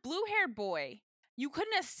introduction of Blue Haired Boy. You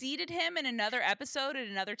couldn't have seeded him in another episode at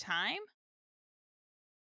another time.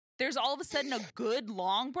 There's all of a sudden a good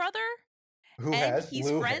long brother, Who and has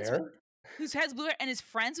blue hair? who has blue hair and is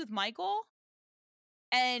friends with Michael,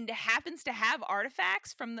 and happens to have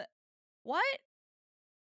artifacts from the what?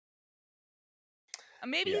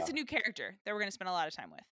 Maybe Yeah. he's a new character that we're going to spend a lot of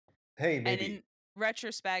time with. Hey, And maybe. in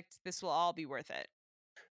retrospect, this will all be worth it.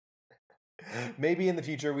 Maybe in the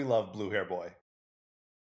future we love blue hair boy.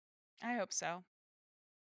 I hope so.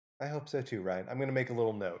 I hope so too, Ryan. I'm going to make a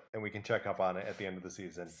little note and we can check up on it at the end of the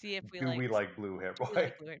season. See if we Do we like blue hair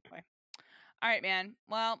boy? Blue Haired Boy. All right, man.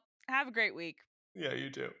 Well, have a great week. Yeah, you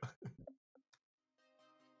too.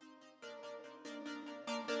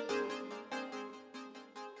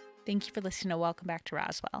 Thank you for listening to Welcome Back to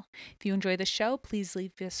Roswell. If you enjoy the show, please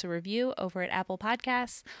leave us a review over at Apple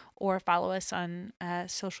Podcasts or follow us on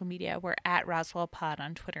social media. We're at Roswell Pod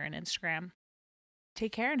on Twitter and Instagram.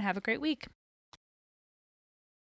 Take care and have a great week.